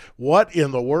series. What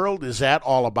in the world is that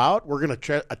all about? We're going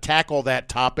to tackle that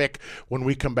topic when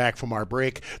we come back from our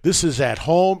break. This is At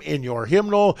Home in Your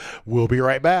Hymnal. We'll be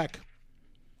right back.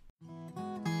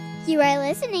 You are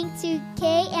listening to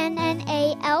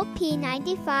KNNA LP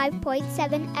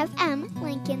 95.7 FM,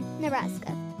 Lincoln,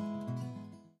 Nebraska.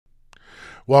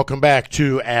 Welcome back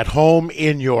to At Home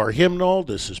in Your Hymnal.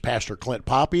 This is Pastor Clint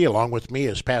Poppy. Along with me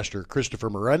is Pastor Christopher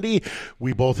Marundi.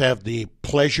 We both have the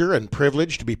pleasure and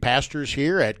privilege to be pastors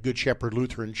here at Good Shepherd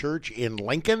Lutheran Church in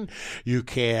Lincoln. You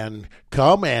can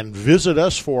come and visit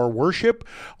us for worship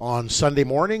on Sunday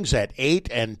mornings at 8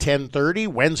 and 10:30,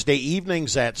 Wednesday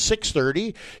evenings at 6:30.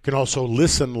 You can also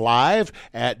listen live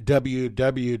at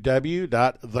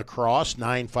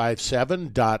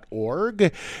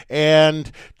www.thecross957.org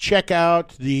and check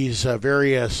out these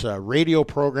various radio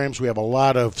programs. We have a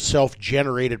lot of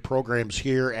self-generated programs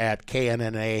here at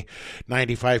KNNA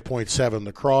 95.7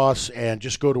 The Cross, and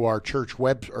just go to our church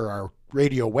web or our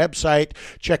radio website.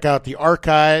 Check out the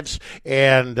archives.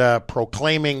 And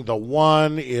Proclaiming the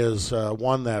One is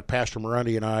one that Pastor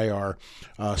Marundi and I are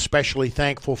especially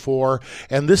thankful for.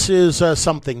 And this is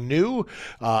something new,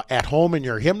 At Home in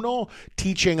Your Hymnal,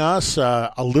 teaching us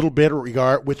a little bit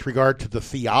with regard to the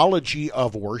theology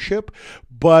of worship,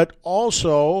 but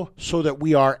also so that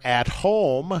we are at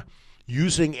home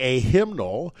using a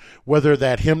hymnal, whether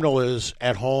that hymnal is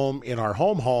at home in our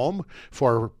home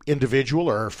for individual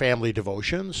or family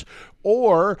devotions,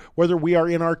 or whether we are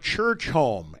in our church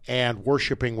home and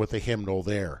worshiping with a hymnal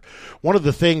there. One of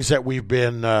the things that we've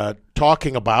been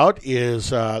talking about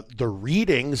is the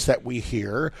readings that we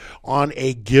hear on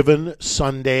a given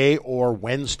Sunday or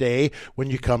Wednesday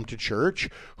when you come to church.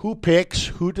 Who picks,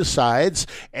 who decides,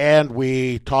 and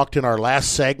we talked in our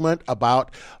last segment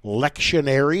about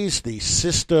lectionaries, the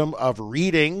system of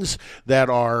readings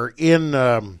that are in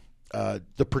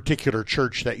the particular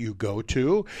church that you go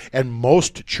to, and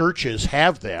most churches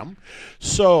have them.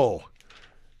 So,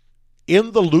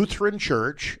 in the Lutheran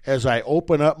Church, as I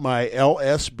open up my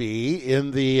LSB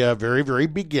in the very, very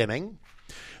beginning,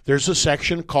 there's a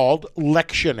section called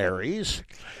Lectionaries,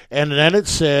 and then it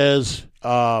says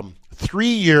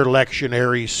 3-year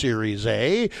lectionary series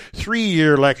A,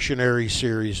 3-year lectionary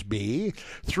series B,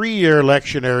 3-year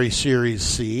lectionary series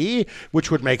C,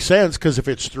 which would make sense because if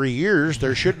it's 3 years,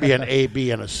 there should be an A, B,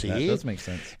 and a C. That does make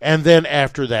sense. And then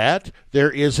after that,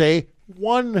 there is a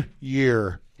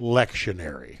 1-year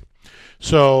lectionary.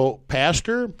 So,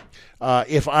 Pastor,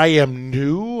 if I am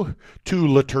new to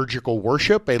liturgical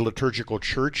worship, a liturgical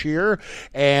church here,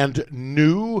 and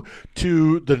new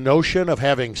to the notion of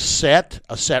having a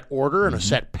set order and a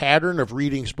set pattern of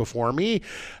readings before me,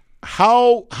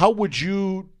 how would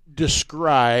you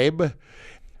describe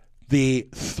the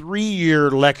 3-year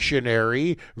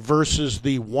lectionary versus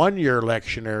the 1-year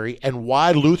lectionary, and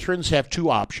why Lutherans have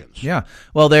two options? Yeah.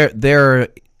 Well, they're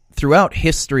throughout the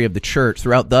history of the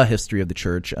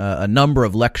church, a number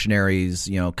of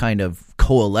lectionaries, kind of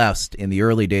coalesced in the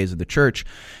early days of the church.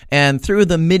 And through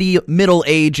the Middle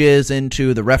Ages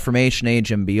into the Reformation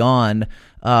age and beyond,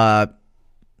 the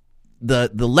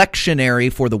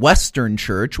lectionary for the Western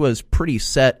Church was pretty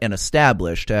set and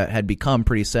established, had become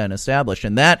pretty set and established.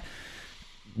 And that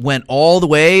went all the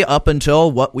way up until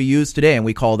what we use today, and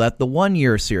we call that the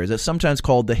 1-year series. It's sometimes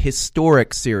called the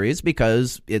historic series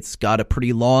because it's got a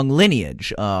pretty long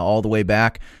lineage, all the way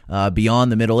back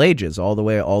beyond the Middle Ages, all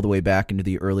the way back into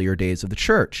the earlier days of the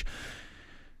church.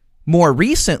 More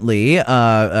recently,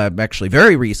 actually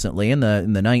very recently, in the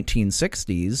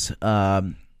 1960s,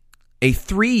 a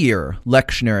 3-year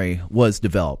lectionary was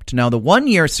developed. Now, the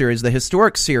 1-year series, the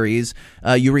historic series,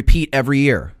 you repeat every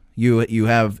year. You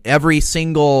have every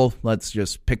single, let's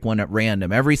just pick one at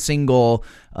random, every single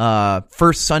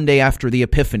first Sunday after the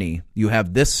Epiphany, you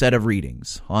have this set of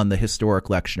readings on the historic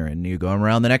lectionary. And you go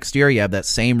around the next year, you have that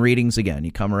same readings again.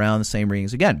 You come around the same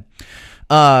readings again.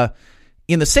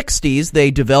 In the 60s, they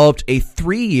developed a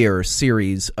 3-year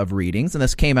series of readings, and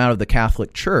this came out of the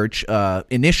Catholic Church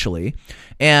initially.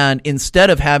 And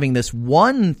instead of having this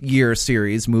 1-year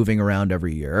series moving around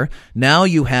every year, now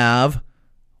you have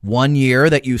 1 year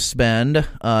that you spend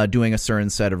doing a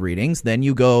certain set of readings. Then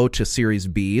you go to Series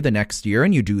B the next year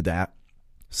and you do that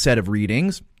set of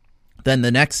readings. Then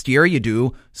the next year you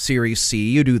do Series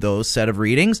C, you do those set of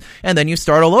readings, and then you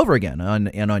start all over again.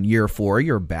 And on year 4,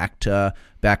 you're back to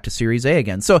Series A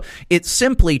again. So it's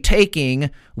simply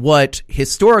taking what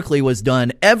historically was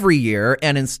done every year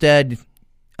and instead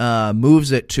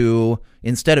moves it to,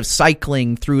 instead of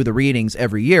cycling through the readings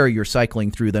every year, you're cycling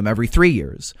through them every 3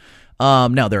 years.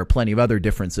 Now, there are plenty of other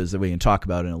differences that we can talk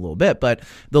about in a little bit, but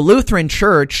the Lutheran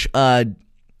Church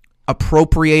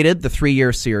appropriated the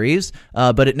 3-year series,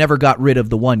 but it never got rid of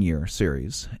the 1-year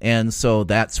series. And so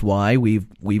that's why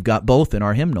we've got both in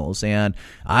our hymnals. And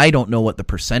I don't know what the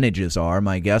percentages are.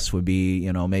 My guess would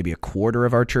be, maybe a quarter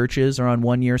of our churches are on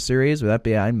 1-year series. Would that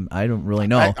be? I don't really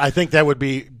know. I think that would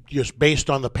be just based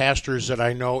on the pastors that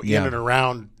I know in and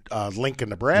around Lincoln,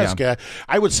 Nebraska. Yeah.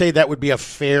 I would say that would be a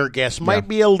fair guess. Might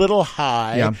be a little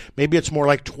high. Yeah. Maybe it's more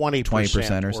like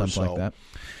 20% or something like that.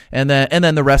 And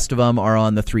then the rest of them are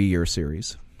on the 3-year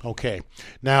series. Okay.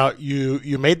 Now,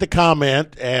 you made the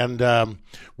comment, and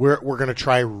we're going to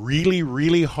try really,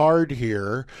 really hard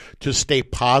here to stay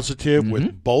positive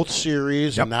with both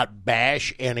series and not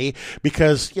bash any,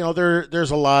 because,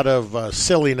 there's a lot of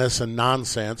silliness and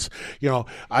nonsense.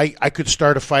 I could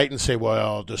start a fight and say,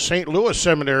 well, the St. Louis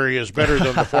Seminary is better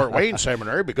than the Fort Wayne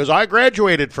Seminary because I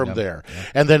graduated from there. Yep.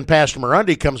 And then Pastor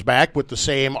Marundi comes back with the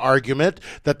same argument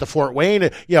that the Fort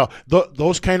Wayne,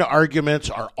 those kind of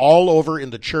arguments are all over in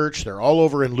the Church. They're all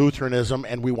over in Lutheranism,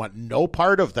 and we want no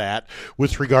part of that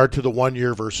with regard to the 1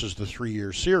 year versus the 3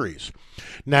 year series.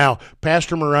 Now,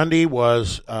 Pastor Murundi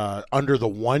was under the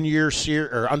 1 year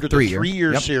under the 3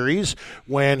 year series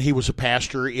when he was a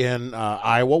pastor in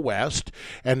Iowa West,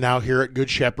 and now here at Good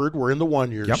Shepherd, we're in the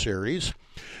 1 year series.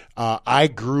 I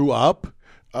grew up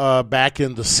back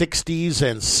in the 60s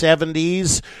and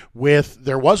 70s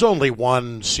there was only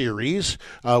one series.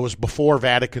 It was before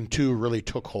Vatican II really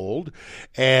took hold.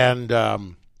 And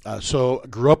so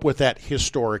grew up with that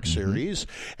historic series,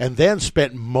 and then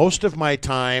spent most of my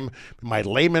time, my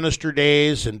lay minister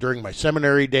days and during my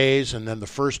seminary days, and then the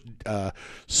first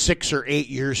 6 or 8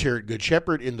 years here at Good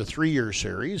Shepherd in the 3 year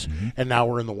series, and now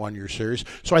we're in the 1 year series.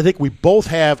 So I think we both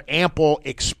have ample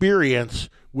experience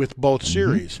with both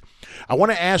series. I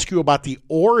want to ask you about the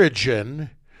origin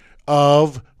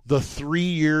of the 3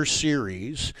 year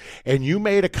series, and you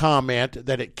made a comment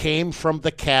that it came from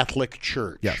the Catholic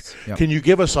Church. Yes. Yep. Can you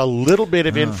give us a little bit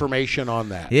of information on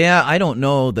that? Yeah, I don't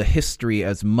know the history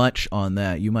as much on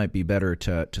that. You might be better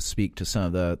to speak to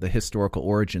some of the historical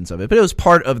origins of it. But it was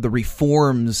part of the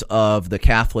reforms of the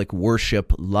Catholic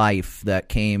worship life that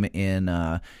came in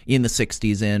the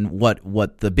 60s in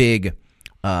what the big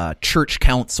church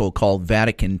council called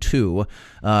Vatican II.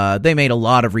 They made a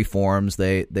lot of reforms.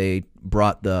 They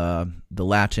brought the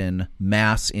Latin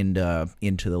Mass into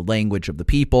the language of the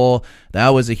people. That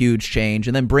was a huge change.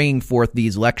 And then bringing forth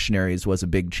these lectionaries was a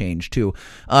big change too.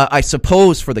 I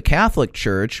suppose for the Catholic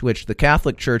Church, which the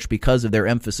Catholic Church, because of their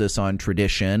emphasis on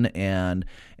tradition and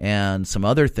some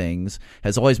other things,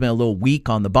 has always been a little weak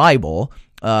on the Bible.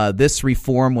 This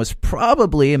reform was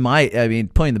probably,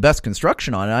 putting the best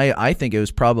construction on it, I think it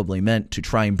was probably meant to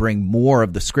try and bring more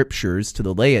of the scriptures to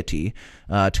the laity,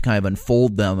 to kind of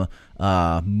unfold them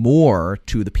more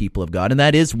to the people of God. And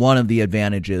that is one of the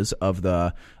advantages of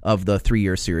the 3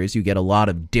 year series. You get a lot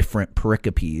of different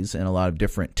pericopes and a lot of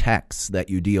different texts that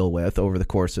you deal with over the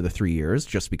course of the 3 years,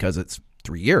 just because it's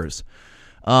 3 years.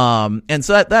 And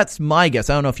so that's my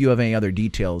guess. I don't know if you have any other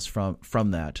details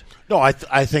from that. No,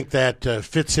 I think that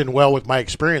fits in well with my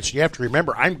experience. You have to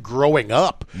remember, I'm growing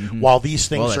up while these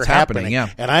things are happening,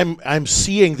 and I'm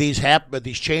seeing these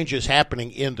changes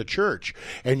happening in the church.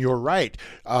 And you're right.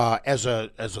 As a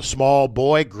small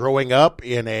boy growing up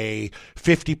in a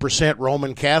 50%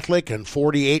 Roman Catholic and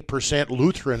 48%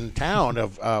 Lutheran town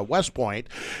of West Point,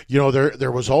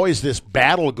 there was always this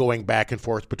battle going back and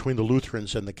forth between the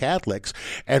Lutherans and the Catholics.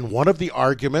 And one of the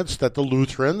arguments that the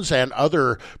Lutherans and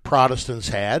other Protestants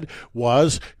had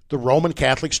was the Roman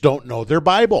Catholics don't know their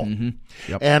Bible.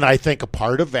 Yep. And I think a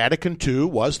part of Vatican II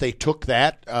was they took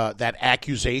that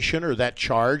accusation or that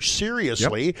charge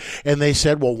seriously, and they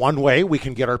said, well, one way we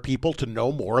can get our people to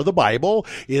know more of the Bible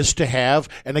is to have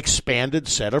an expanded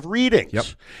set of readings. Yep.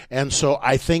 And so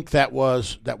I think that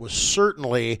was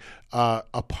certainly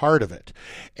a part of it.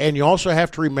 And you also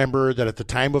have to remember that at the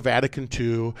time of Vatican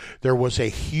II, there was a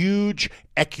huge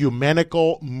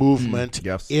ecumenical movement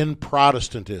in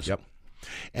Protestantism. Yep.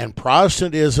 And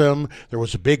Protestantism, there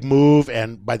was a big move,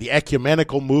 and by the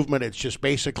ecumenical movement, it's just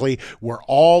basically we're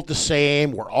all the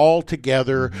same, we're all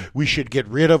together, we should get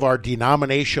rid of our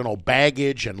denominational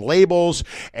baggage and labels,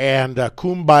 and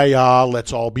kumbaya,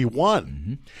 let's all be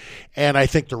one. And I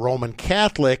think the Roman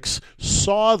Catholics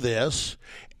saw this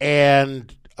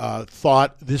and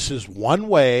thought this is one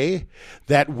way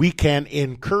that we can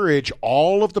encourage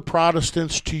all of the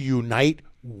Protestants to unite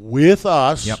with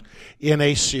us in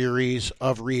a series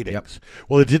of readings.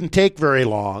 Well, it didn't take very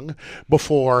long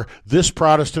before this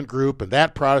Protestant group and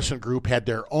that Protestant group had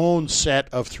their own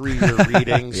set of 3 year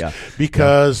readings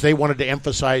because they wanted to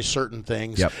emphasize certain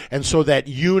things. And so that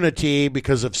unity,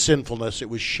 because of sinfulness, it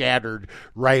was shattered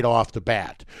right off the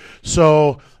bat.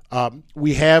 So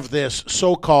we have this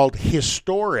so-called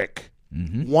historic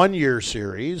 1 year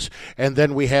series, and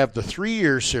then we have the 3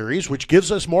 year series, which gives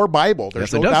us more Bible.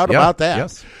 There's no doubt about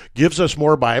that. Gives us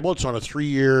more Bible. It's on a 3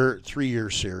 year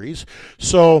series.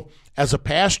 So as a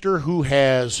pastor who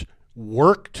has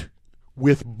worked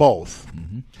with both,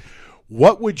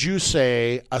 what would you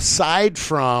say, aside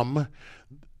from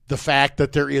the fact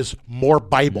that there is more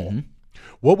Bible,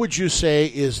 what would you say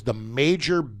is the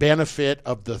major benefit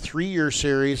of the 3 year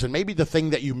series, and maybe the thing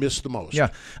that you miss the most? Yeah,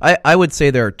 I would say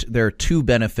there are two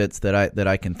benefits that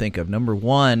I can think of. Number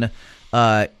one,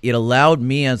 it allowed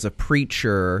me as a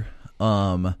preacher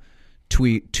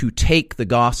to take the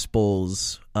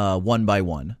Gospels one by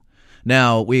one.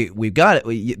 Now we've got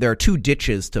it. There are two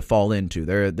ditches to fall into.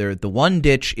 The one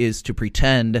ditch is to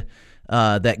pretend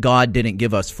that God didn't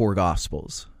give us 4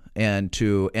 Gospels.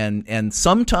 and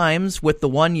sometimes with the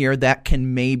 1 year that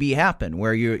can maybe happen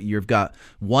where you've got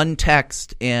one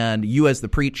text and you as the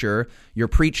preacher, you're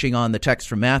preaching on the text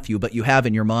from Matthew, but you have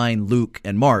in your mind Luke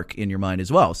and Mark in your mind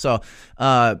as well. So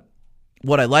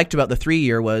what I liked about the 3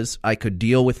 year was I could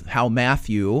deal with how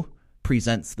Matthew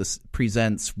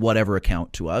presents whatever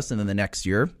account to us, and then the next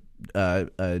year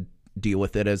deal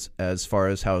with it as far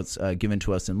as how it's given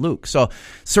to us in Luke. So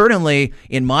certainly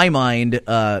in my mind,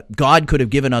 God could have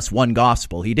given us one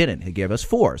gospel. He didn't. He gave us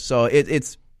 4. So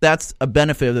that's a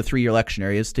benefit of the 3 year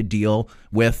lectionary, is to deal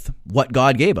with what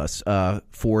God gave us,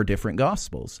 4 different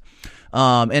gospels.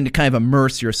 And to kind of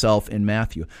immerse yourself in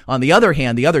Matthew. On the other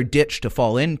hand, the other ditch to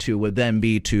fall into would then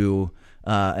be to,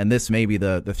 and this maybe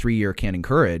the 3 year can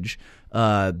encourage,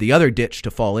 the other ditch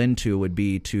to fall into would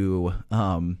be to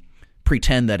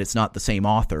pretend that it's not the same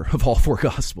author of all 4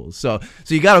 gospels. So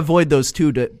you got to avoid those two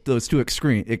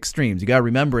extremes. You got to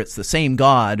remember it's the same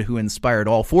God who inspired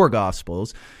all 4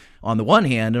 gospels on the one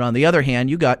hand, and on the other hand,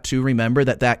 you got to remember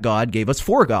that God gave us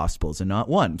 4 gospels and not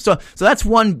 1. So that's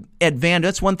one advantage.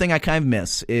 That's one thing I kind of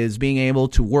miss, is being able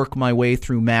to work my way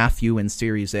through Matthew in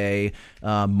Series A,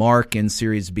 Mark in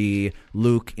Series B,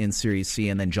 Luke in Series C,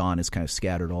 and then John is kind of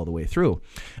scattered all the way through.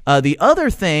 The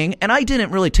other thing, and I didn't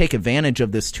really take advantage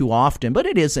of this too often, but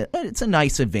it's a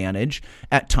nice advantage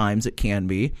at times. It can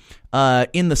be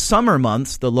in the summer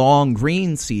months, the long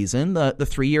green season, the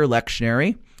 3 year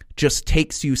lectionary just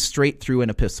takes you straight through an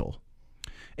epistle.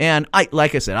 And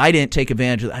like I said, I didn't take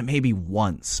advantage of that. Maybe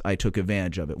once I took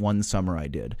advantage of it. One summer I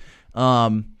did.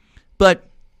 But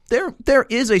there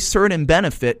is a certain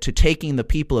benefit to taking the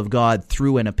people of God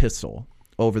through an epistle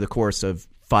over the course of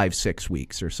 5-6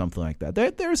 weeks or something like that.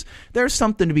 There's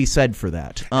something to be said for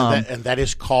that. And that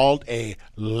is called a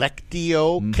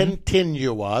lectio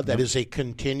continua. That is a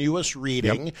continuous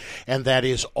reading, and that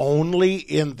is only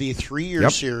in the 3 year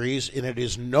series, and it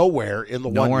is nowhere in the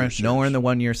 1 year series. Nowhere in the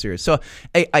 1 year series. So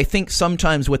I think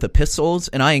sometimes with epistles,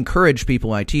 and I encourage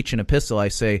people when I teach an epistle, I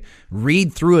say,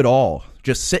 read through it all.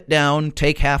 Just sit down,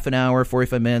 take half an hour,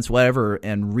 45 minutes, whatever,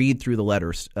 and read through the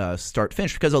letter start to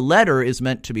finish. Because a letter is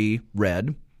meant to be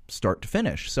read start to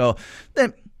finish. So then,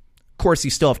 of course, you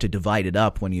still have to divide it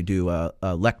up when you do a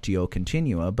lectio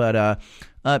continua. But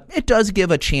it does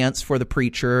give a chance for the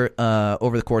preacher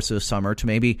over the course of the summer to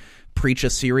maybe preach a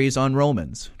series on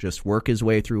Romans, just work his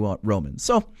way through Romans.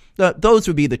 So those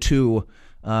would be the two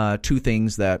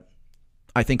things that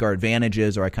I think are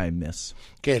advantages or I kind of miss.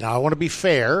 Okay, now I want to be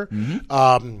fair.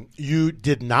 You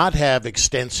did not have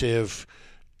extensive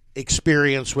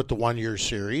experience with the 1 year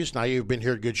series. Now you've been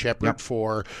here at Good Shepherd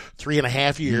for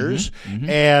 3.5 years,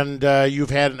 and you've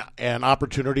had an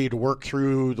opportunity to work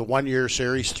through the 1 year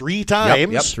series 3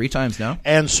 times. Yep, 3 times now.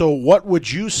 And so what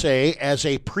would you say as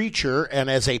a preacher and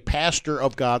as a pastor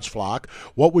of God's flock,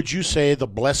 what would you say the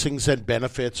blessings and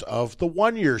benefits of the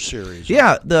 1 year series are?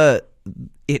 Yeah,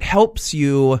 it helps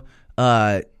you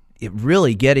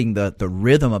really getting the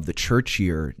rhythm of the church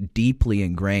year deeply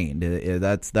ingrained.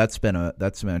 That's been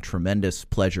a tremendous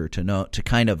pleasure to know, to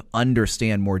kind of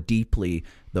understand more deeply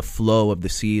the flow of the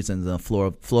seasons and the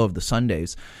flow of the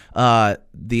Sundays.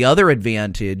 The other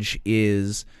advantage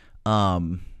is now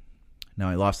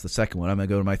I lost the second one. I'm going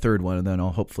to go to my third one, and then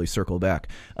I'll hopefully circle back.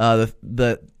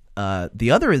 The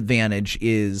other advantage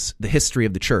is the history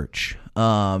of the church,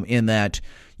 in that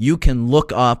you can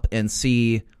look up and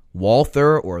see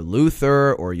Walther or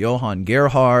Luther or Johann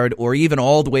Gerhard, or even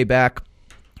all the way back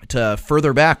to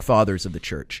further back fathers of the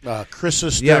church.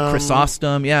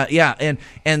 Chrysostom.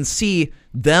 And see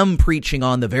them preaching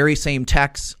on the very same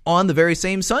texts on the very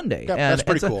same Sunday. Yeah, and that's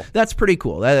pretty cool. That's pretty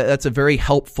cool. That's a very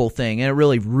helpful thing, and it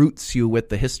really roots you with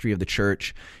the history of the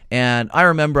church. And I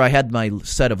remember I had my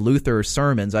set of Luther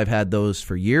sermons. I've had those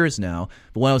for years now.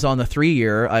 But when I was on the 3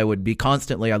 year, I would be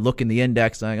constantly, I'd look in the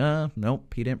index and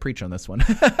nope, he didn't preach on this one.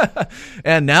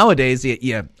 And nowadays,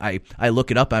 I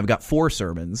look it up, and I've got 4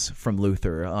 sermons from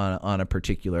Luther on a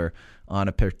particular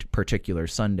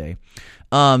Sunday.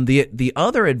 The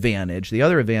other advantage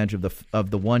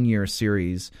of the 1 year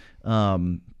series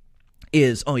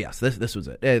is, this was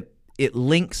it. It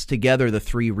links together the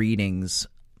 3 readings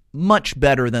much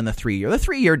better than the 3 year. The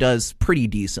 3 year does pretty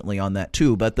decently on that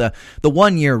too, but the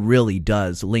 1 year really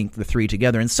does link the 3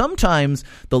 together. And sometimes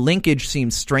the linkage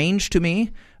seems strange to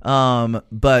me,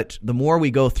 but the more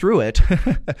we go through it,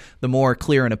 the more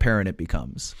clear and apparent it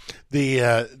becomes.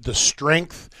 The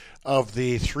strength of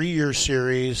the 3-year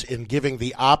series in giving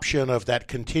the option of that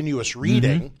continuous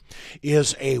reading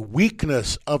is a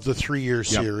weakness of the 3-year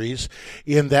series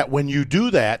in that when you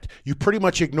do that, you pretty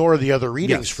much ignore the other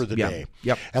readings for the day.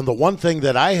 And the one thing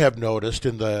that I have noticed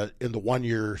in the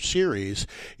 1-year series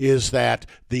is that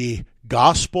the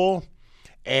gospel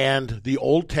and the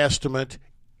Old Testament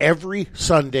every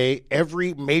Sunday,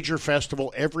 every major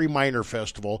festival, every minor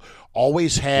festival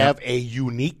always have a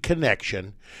unique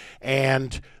connection.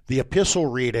 And the epistle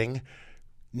reading,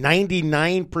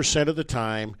 99% of the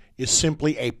time, is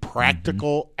simply a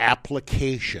practical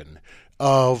application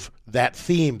of that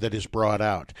theme that is brought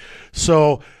out.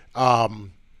 So,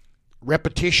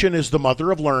 repetition is the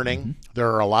mother of learning.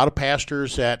 There are a lot of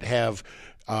pastors that have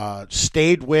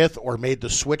stayed with or made the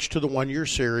switch to the 1-year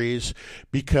series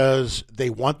because they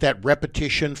want that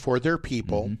repetition for their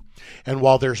people. And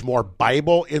while there's more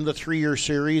Bible in the 3-year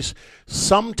series,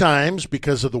 sometimes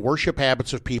because of the worship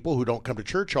habits of people who don't come to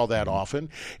church all that often,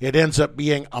 it ends up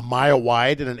being a mile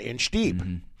wide and an inch deep.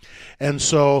 And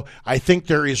so I think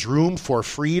there is room for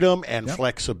freedom and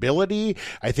flexibility.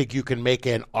 I think you can make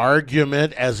an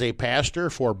argument as a pastor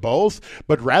for both.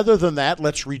 But rather than that,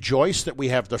 let's rejoice that we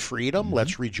have the freedom.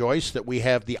 Let's rejoice that we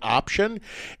have the option.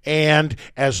 And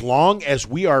as long as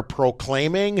we are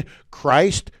proclaiming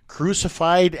Christ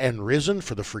crucified and risen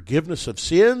for the forgiveness of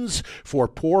sins for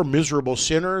poor, miserable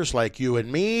sinners like you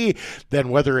and me, then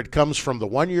whether it comes from the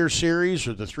 1-year series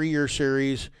or the 3-year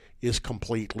series is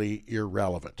completely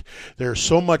irrelevant. There's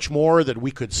so much more that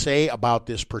we could say about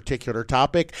this particular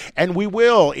topic, and we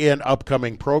will in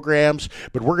upcoming programs,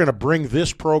 but we're going to bring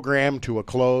this program to a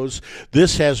close.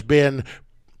 This has been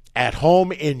At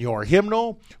Home in Your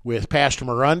Hymnal with Pastor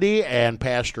Murundi and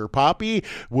Pastor Poppy.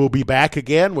 We'll be back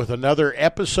again with another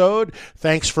episode.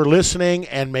 Thanks for listening,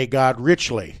 and may God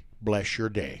richly bless your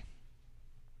day.